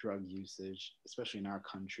drug usage, especially in our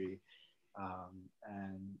country.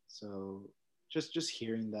 And so just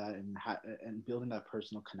hearing that and building that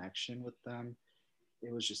personal connection with them,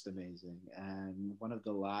 it was just amazing. And one of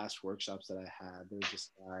the last workshops that I had, there was this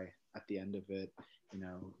guy at the end of it,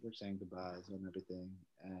 we're saying goodbyes and everything.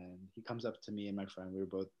 And he comes up to me and my friend, we were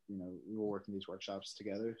both, we were working these workshops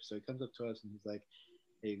together. So he comes up to us and he's like,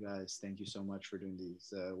 hey guys, thank you so much for doing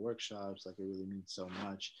these workshops. Like, it really means so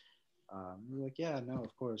much. We're like, yeah, no,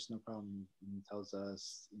 of course, no problem. And he tells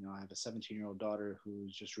us, I have a 17-year-old daughter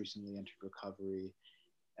who's just recently entered recovery.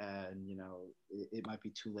 And it might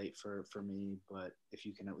be too late for me, but if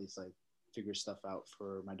you can at least like figure stuff out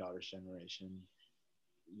for my daughter's generation,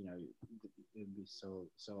 it'd be so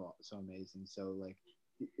amazing. So like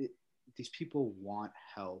these people want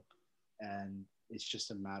help, and it's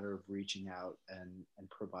just a matter of reaching out and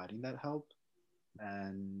providing that help.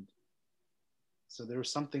 And so there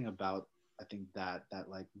was something about, I think, that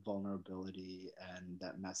like vulnerability and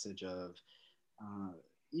that message of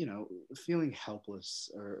feeling helpless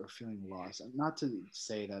or feeling lost. And not to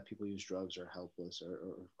say that people use drugs are helpless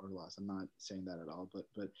or lost. I'm not saying that at all, but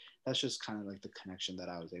that's just kind of like the connection that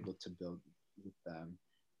I was able to build with them,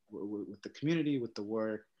 with the community, with the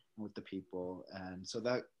work, and with the people. And so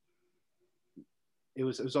that it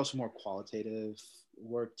was also more qualitative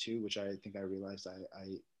work too, which I think I realized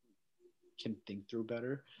I can think through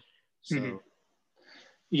better. So mm-hmm.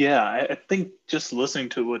 Yeah, I think just listening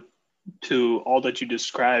to all that you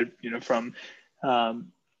described, from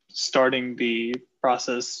starting the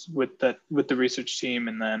process with the research team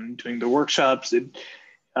and then doing the workshops,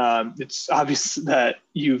 it's obvious that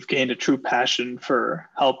you've gained a true passion for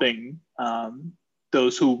helping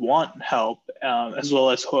those who want help, as well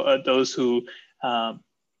as those who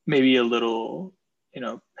maybe a little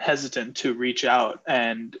hesitant to reach out.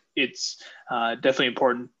 And it's definitely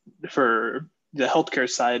important for the healthcare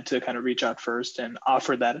side to kind of reach out first and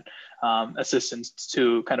offer that assistance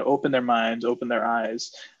to kind of open their minds, open their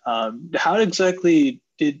eyes. How exactly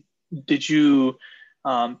did you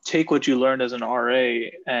take what you learned as an RA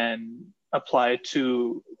and apply it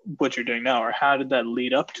to what you're doing now, or how did that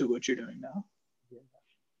lead up to what you're doing now? Yeah.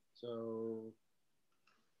 So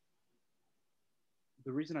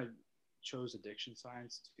the reason I chose addiction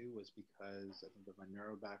science too was because I think of my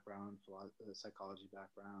neuro background, psychology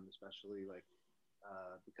background, especially like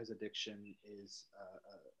because addiction is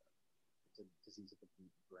it's a disease of the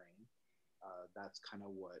brain. That's kind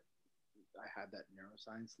of what I had that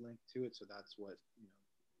neuroscience link to it, so that's what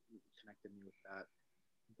connected me with that.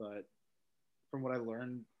 But from what I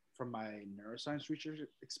learned from my neuroscience research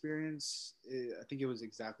experience, I think it was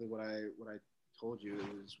exactly what I told you.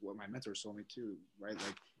 It was what my mentors told me too, right?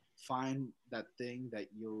 Like find that thing that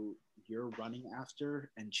you're running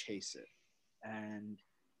after and chase it. And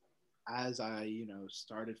as I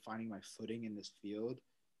started finding my footing in this field,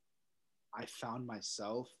 I found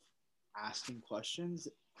myself asking questions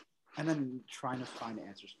and then trying to find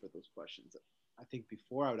answers for those questions. I think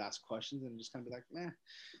before I would ask questions and just kind of be like, meh,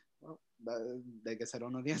 well, I guess I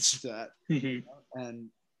don't know the answer to that. Mm-hmm. And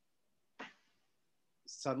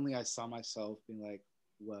suddenly I saw myself being like,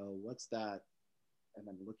 well, what's that? And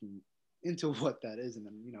then looking into what that is, and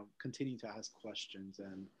then continue to ask questions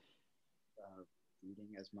and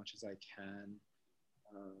reading as much as I can.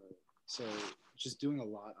 So just doing a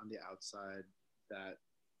lot on the outside that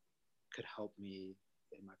could help me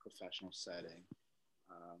in my professional setting.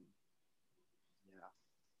 Um, yeah.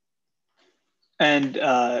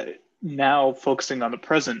 And now focusing on the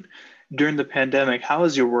present, during the pandemic, how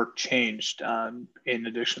has your work changed in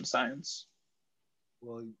addiction science?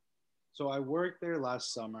 Well, so I worked there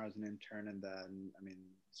last summer as an intern, and then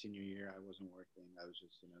senior year I wasn't working. I was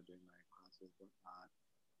just doing my classes, whatnot.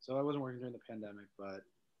 So I wasn't working during the pandemic, but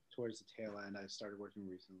towards the tail end, I started working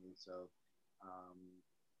recently. So um,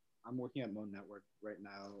 I'm working at Mo Network right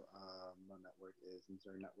now. Mo Network is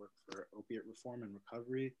Missouri Network for Opiate Reform and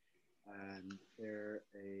Recovery, and they're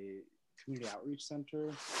a community outreach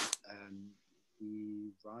center, and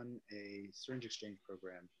we run a syringe exchange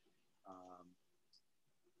program. Um,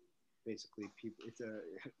 Basically, people, it's a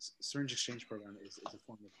syringe exchange program is a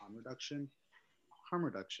form of harm reduction. Harm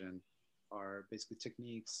reduction are basically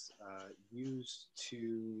techniques used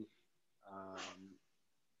to um,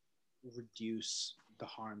 reduce the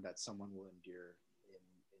harm that someone will endure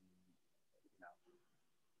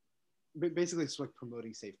in basically it's like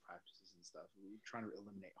promoting safe practices and stuff. We're trying to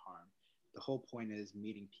eliminate harm. The whole point is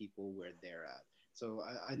meeting people where they're at. So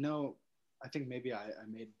I know, I think maybe I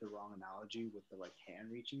made the wrong analogy with the like hand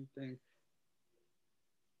reaching thing.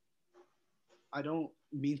 I don't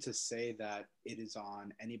mean to say that it is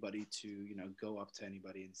on anybody to, go up to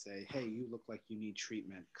anybody and say, hey, you look like you need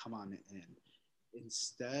treatment. Come on in.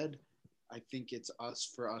 Instead, I think it's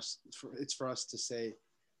for us to say,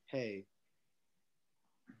 hey,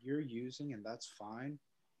 you're using and that's fine,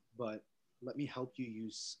 but let me help you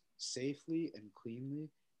use safely and cleanly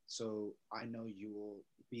so I know you will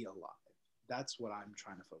be alive. That's what I'm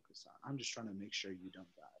trying to focus on. I'm just trying to make sure you don't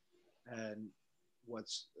die. And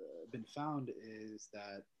what's been found is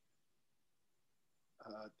that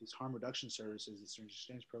these harm reduction services, these syringe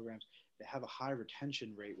exchange programs, they have a high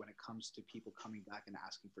retention rate when it comes to people coming back and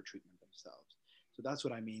asking for treatment themselves. So that's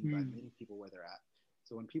what I mean by meeting people where they're at.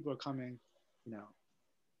 So when people are coming,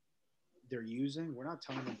 they're using, we're not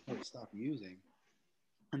telling them to stop using.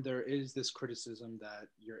 And there is this criticism that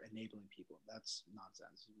you're enabling people. That's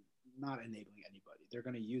nonsense. You're not enabling anybody. They're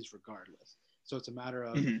going to use regardless. So it's a matter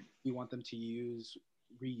of, do you want them to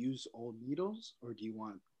reuse old needles, or do you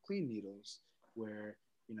want clean needles where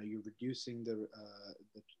you're reducing the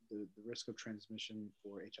risk of transmission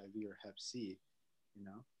for HIV or Hep C,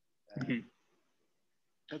 and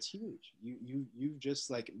that's huge. You've just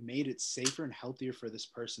like made it safer and healthier for this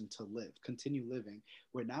person to continue living,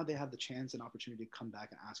 where now they have the chance and opportunity to come back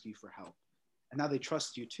and ask you for help. And now they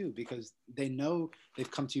trust you too, because they know they've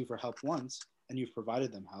come to you for help once and you've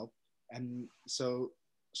provided them help. And so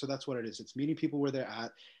that's what it is. It's meeting people where they're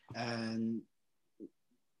at. And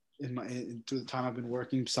through the time I've been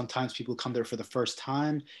working, sometimes people come there for the first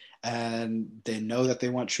time and they know that they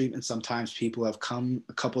want treatment. Sometimes people have come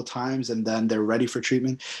a couple of times and then they're ready for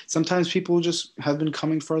treatment. Sometimes people just have been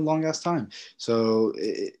coming for a long ass time. So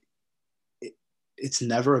it's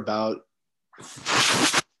never about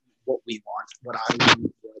what we want, what I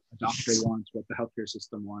want, what a doctor wants, what the healthcare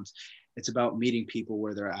system wants. It's about meeting people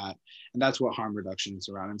where they're at. And that's what harm reduction is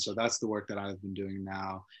around. And so that's the work that I've been doing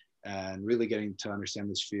now, and really getting to understand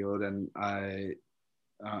this field. And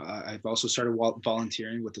I've also started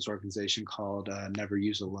volunteering with this organization called Never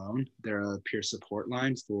Use Alone. They're a peer support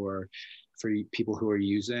line for people who are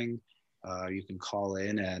using. You can call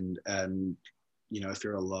in and if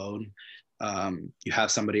you're alone, You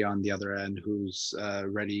have somebody on the other end who's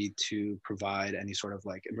ready to provide any sort of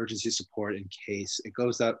like emergency support in case it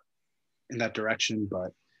goes that in that direction.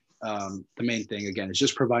 But the main thing again is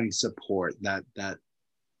just providing support, that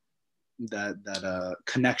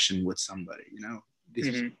connection with somebody, you know.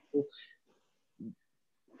 These people,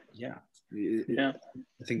 yeah. Yeah,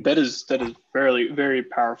 I think that is very, very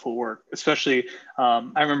powerful work. Especially, I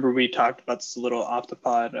remember we talked about this a little off the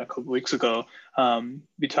pod a couple weeks ago.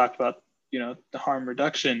 We talked about, you know, the harm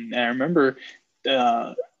reduction, and I remember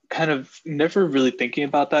kind of never really thinking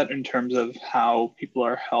about that in terms of how people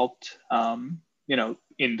are helped, you know,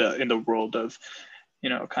 in the world of, you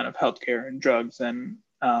know, kind of healthcare and drugs, and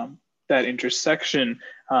that intersection.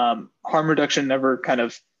 Harm reduction never kind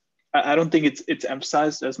of, I don't think it's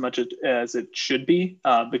emphasized as much as it should be,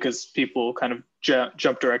 because people kind of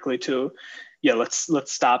jump directly to, yeah, let's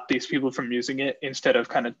stop these people from using it instead of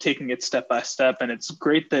kind of taking it step by step. And it's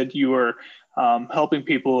great that you are helping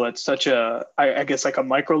people at such a, I guess, like a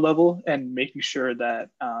micro level, and making sure that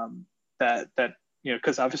that you know,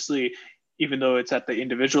 because obviously, even though it's at the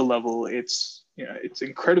individual level, it's, you know, it's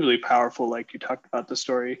incredibly powerful. Like you talked about the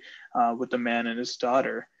story with the man and his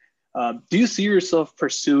daughter. Do you see yourself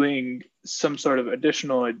pursuing some sort of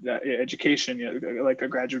additional education, you know, like a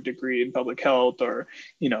graduate degree in public health, or,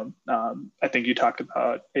 you know, I think you talked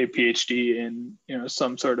about a PhD in, you know,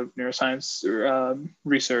 some sort of neuroscience or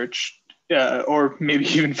research, or maybe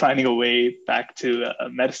even finding a way back to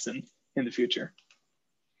medicine in the future?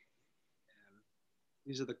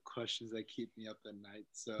 these are the questions that keep me up at night.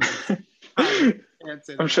 So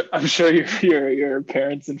I'm sure your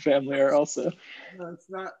parents and family are also. No, it's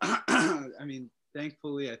not. I mean,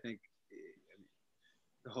 thankfully, I think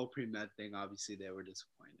the whole pre-med thing, obviously they were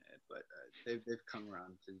disappointed, but they've come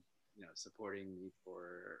around to, you know, supporting me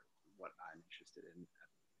for what I'm interested in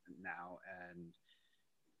now. And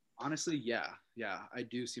honestly, yeah, I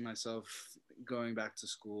do see myself going back to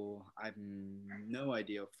school. I have no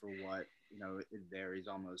idea for what, you know, it varies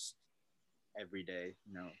almost every day,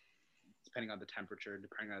 you know, depending on the temperature,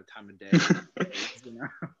 depending on the time of day, you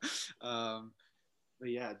know. But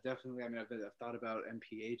yeah, definitely. I mean, I've thought about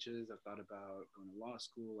MPHs. I've thought about going to law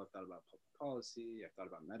school. I've thought about public policy. I've thought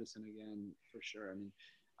about medicine again, for sure. I mean,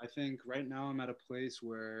 I think right now I'm at a place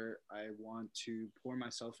where I want to pour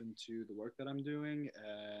myself into the work that I'm doing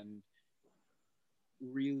and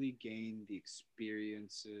really gain the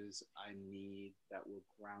experiences I need that will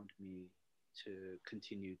ground me to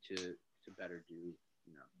continue to better do,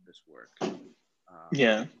 you know, this work.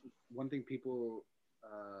 Yeah. One thing people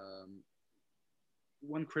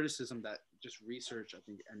one criticism that just research, I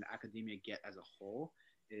think, and academia get as a whole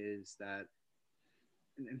is that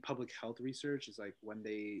in public health research is like when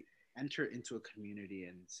they enter into a community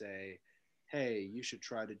and say, hey, you should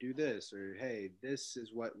try to do this, or hey, this is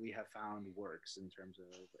what we have found works in terms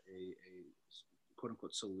of a quote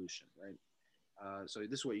unquote solution, right? So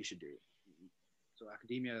this is what you should do. So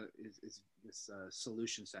academia is this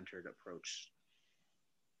solution centered approach,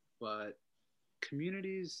 but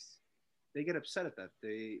communities, they get upset at that.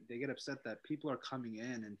 They get upset that people are coming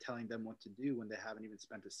in and telling them what to do when they haven't even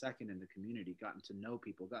spent a second in the community, gotten to know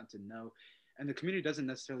people, and the community doesn't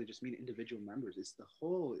necessarily just mean individual members. It's the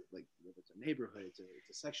whole, like, whether it's a neighborhood, it's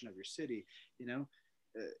a section of your city, you know.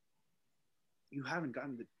 You haven't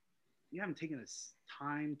taken this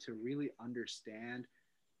time to really understand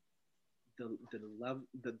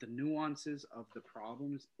the nuances of the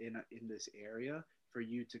problems in this area for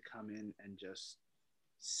you to come in and just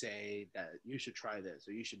say that you should try this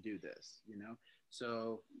or you should do this, you know.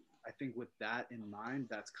 So I think with that in mind,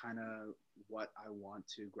 that's kind of what I want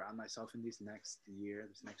to ground myself in this next 2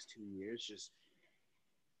 years, just,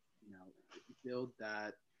 you know, build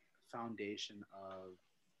that foundation of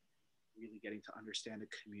really getting to understand a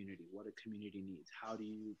community, what a community needs, how do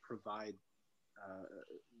you provide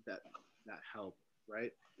that help,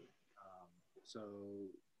 right? So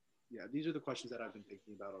yeah, these are the questions that I've been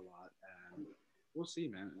thinking about a lot, and we'll see,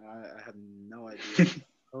 man. I have no idea.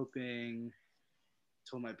 Hoping,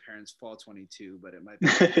 told my parents fall 22, but it might be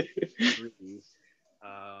 3. We'll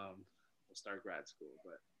start grad school,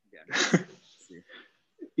 but yeah.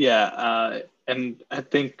 Yeah, and I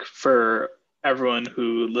think for everyone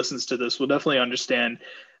who listens to this will definitely understand,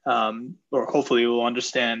 or hopefully will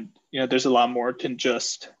understand, you know, there's a lot more than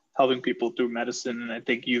just helping people through medicine. And I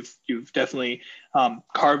think you've definitely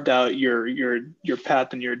carved out your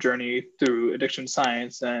path and your journey through addiction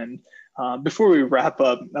science. And before we wrap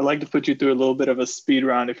up, I'd like to put you through a little bit of a speed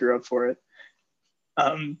round if you're up for it.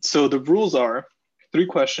 So the rules are 3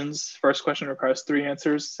 questions. First question requires 3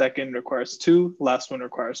 answers. Second requires 2. Last one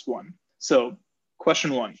requires 1. So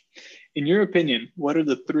question 1, In your opinion, what are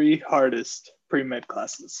the three hardest pre-med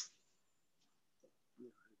classes? I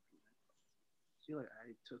feel like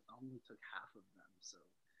I only took half of them, so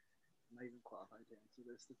I'm not even qualified to answer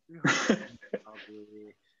this. The three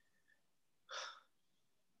probably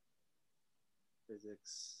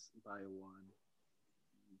physics, bio one.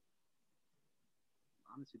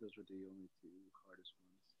 Honestly, those were the only two hardest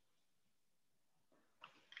ones.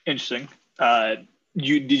 Interesting.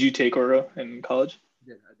 Did you take Orgo in college? I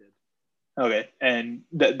did. Okay, and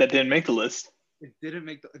that didn't make the list. It didn't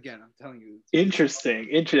make the. Again, I'm telling you. Interesting.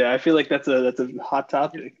 I feel like that's a hot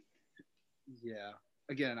topic. Yeah.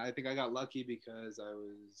 Again, I think I got lucky because I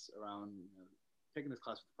was around, taking this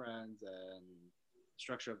class with friends, and the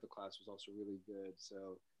structure of the class was also really good.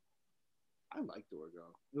 So I liked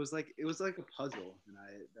Orgo. It was like a puzzle, and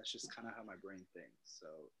that's just kind of how my brain thinks. So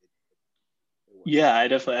it worked. Yeah, I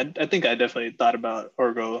think I definitely thought about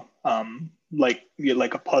Orgo, like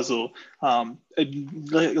a puzzle,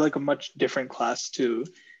 like a much different class too.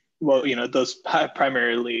 Well, those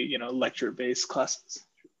primarily, lecture based classes.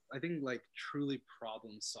 I think like truly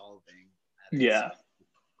problem solving at its Yeah.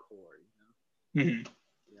 core. Mhm.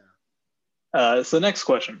 Yeah. So next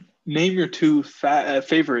question: name your two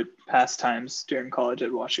favorite pastimes during college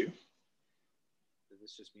at WashU. Does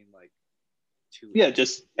this just mean like two? Yeah,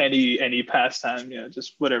 just any pastime. Yeah,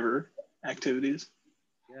 just whatever activities.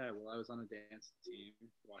 Yeah. Well, I was on a dance team,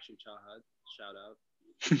 Washu Chahat. Shout out.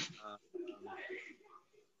 Um,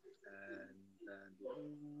 and then the other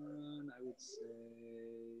one, I would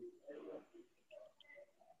say,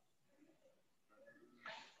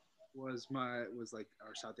 was like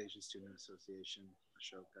our South Asian Student Association,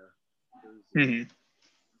 Ashoka. Mm-hmm.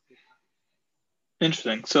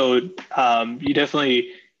 Interesting. So you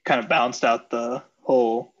definitely kind of balanced out the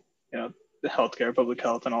whole, the healthcare, public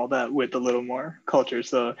health, and all that with a little more culture.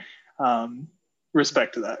 So um,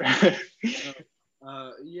 respect to that.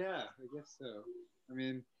 Yeah, I guess so. I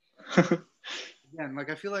mean, again, like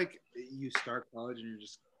I feel like you start college and you're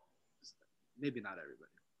just maybe not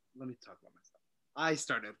everybody. Let me talk about myself. I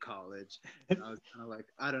started college and I was kind of like,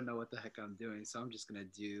 I don't know what the heck I'm doing, so I'm just gonna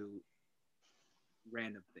do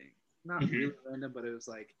random things. Not really random, but it was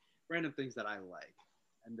like random things that I like.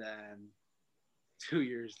 And then 2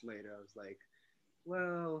 years later, I was like,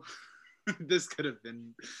 well, this could have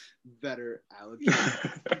been better allocated.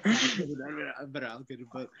 Better allocated,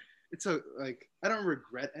 but it's so like I don't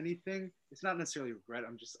regret anything. It's not necessarily regret.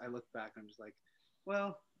 I look back and I'm just like,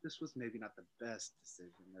 well, this was maybe not the best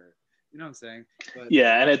decision, or you know what I'm saying. But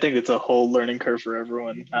Yeah, and I think it's a whole learning curve for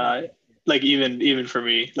everyone. Like even for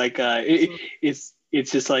me, like it's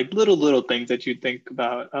just like little things that you think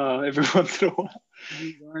about every once in a while.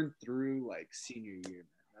 you learn through like senior year,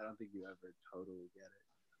 man. I don't think you ever totally get it.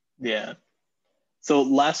 Yeah. So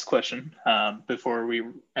last question before we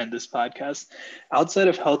end this podcast. Outside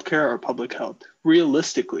of healthcare or public health,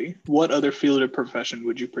 realistically, what other field or profession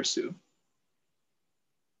would you pursue?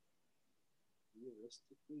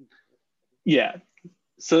 Realistically, Yeah.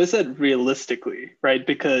 So I said realistically, right?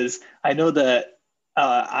 Because I know that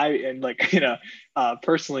I and like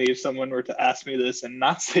personally, if someone were to ask me this and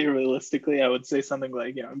not say realistically, I would say something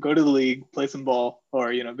like go to the league, play some ball,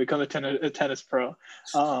 or become a tennis pro.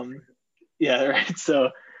 Yeah, right. So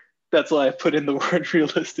that's why I put in the word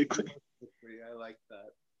realistically. I like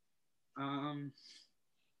that. Um,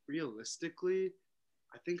 Realistically,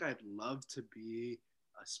 I think I'd love to be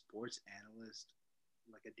a sports analyst,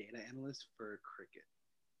 like a data analyst for cricket.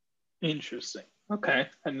 Interesting. Okay.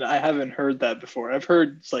 And I haven't heard that before. I've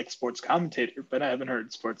heard it's like sports commentator, but I haven't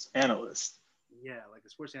heard sports analyst. Yeah, like a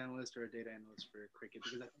sports analyst or a data analyst for cricket,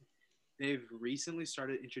 because I think they've recently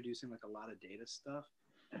started introducing like a lot of data stuff,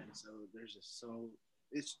 and so there's just so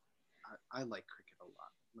it's I like cricket a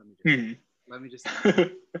lot. Let me just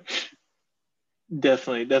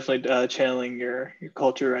Definitely channeling your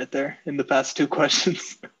culture right there in the past two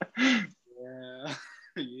questions. yeah.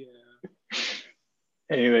 Yeah.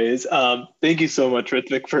 Anyways, thank you so much,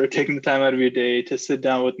 Ritvik, for taking the time out of your day to sit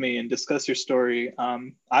down with me and discuss your story.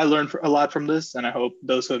 I learned a lot from this, and I hope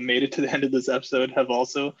those who have made it to the end of this episode have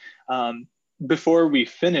also. Before we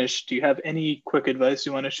finish, do you have any quick advice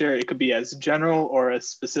you want to share? It could be as general or as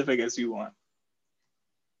specific as you want.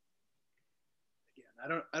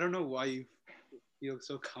 Again, I don't know why you feel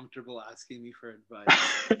so comfortable asking me for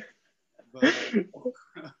advice, but let's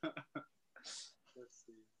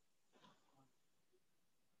see.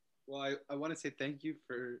 Well, I want to say thank you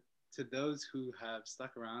to those who have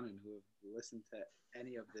stuck around and who have listened to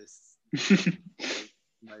any of this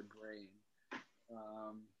my brain.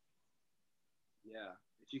 Um, yeah,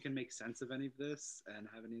 if you can make sense of any of this and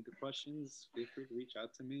have any of the questions, feel free to reach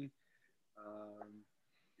out to me. Um,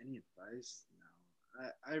 Any advice? No.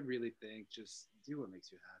 I really think just do what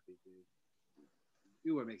makes you happy, dude.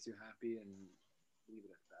 Do what makes you happy and leave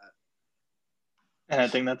it at that. And I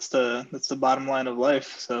think that's the bottom line of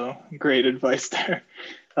life. So great advice there.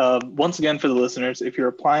 Once again, for the listeners, if you're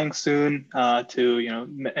applying soon to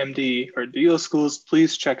MD or DO schools,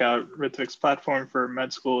 please check out Ritvik's platform for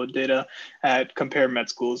med school data at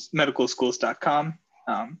compareMedicalschools.com.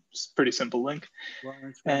 It's a pretty simple link. Well,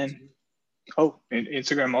 on Instagram And too.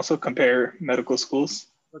 Instagram also, Compare Medical Schools.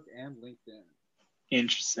 Facebook and LinkedIn.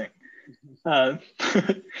 Interesting.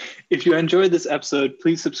 If you enjoyed this episode,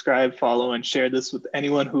 please subscribe, follow, and share this with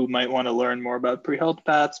anyone who might want to learn more about pre-health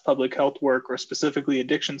paths, public health work, or specifically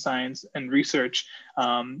addiction science and research,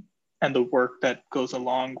 and the work that goes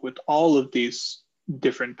along with all of these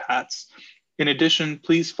different paths. In addition,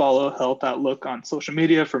 please follow Health Outlook on social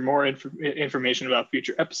media for more information about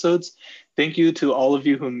future episodes. Thank you to all of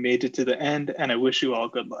you who made it to the end, and I wish you all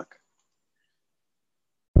good luck.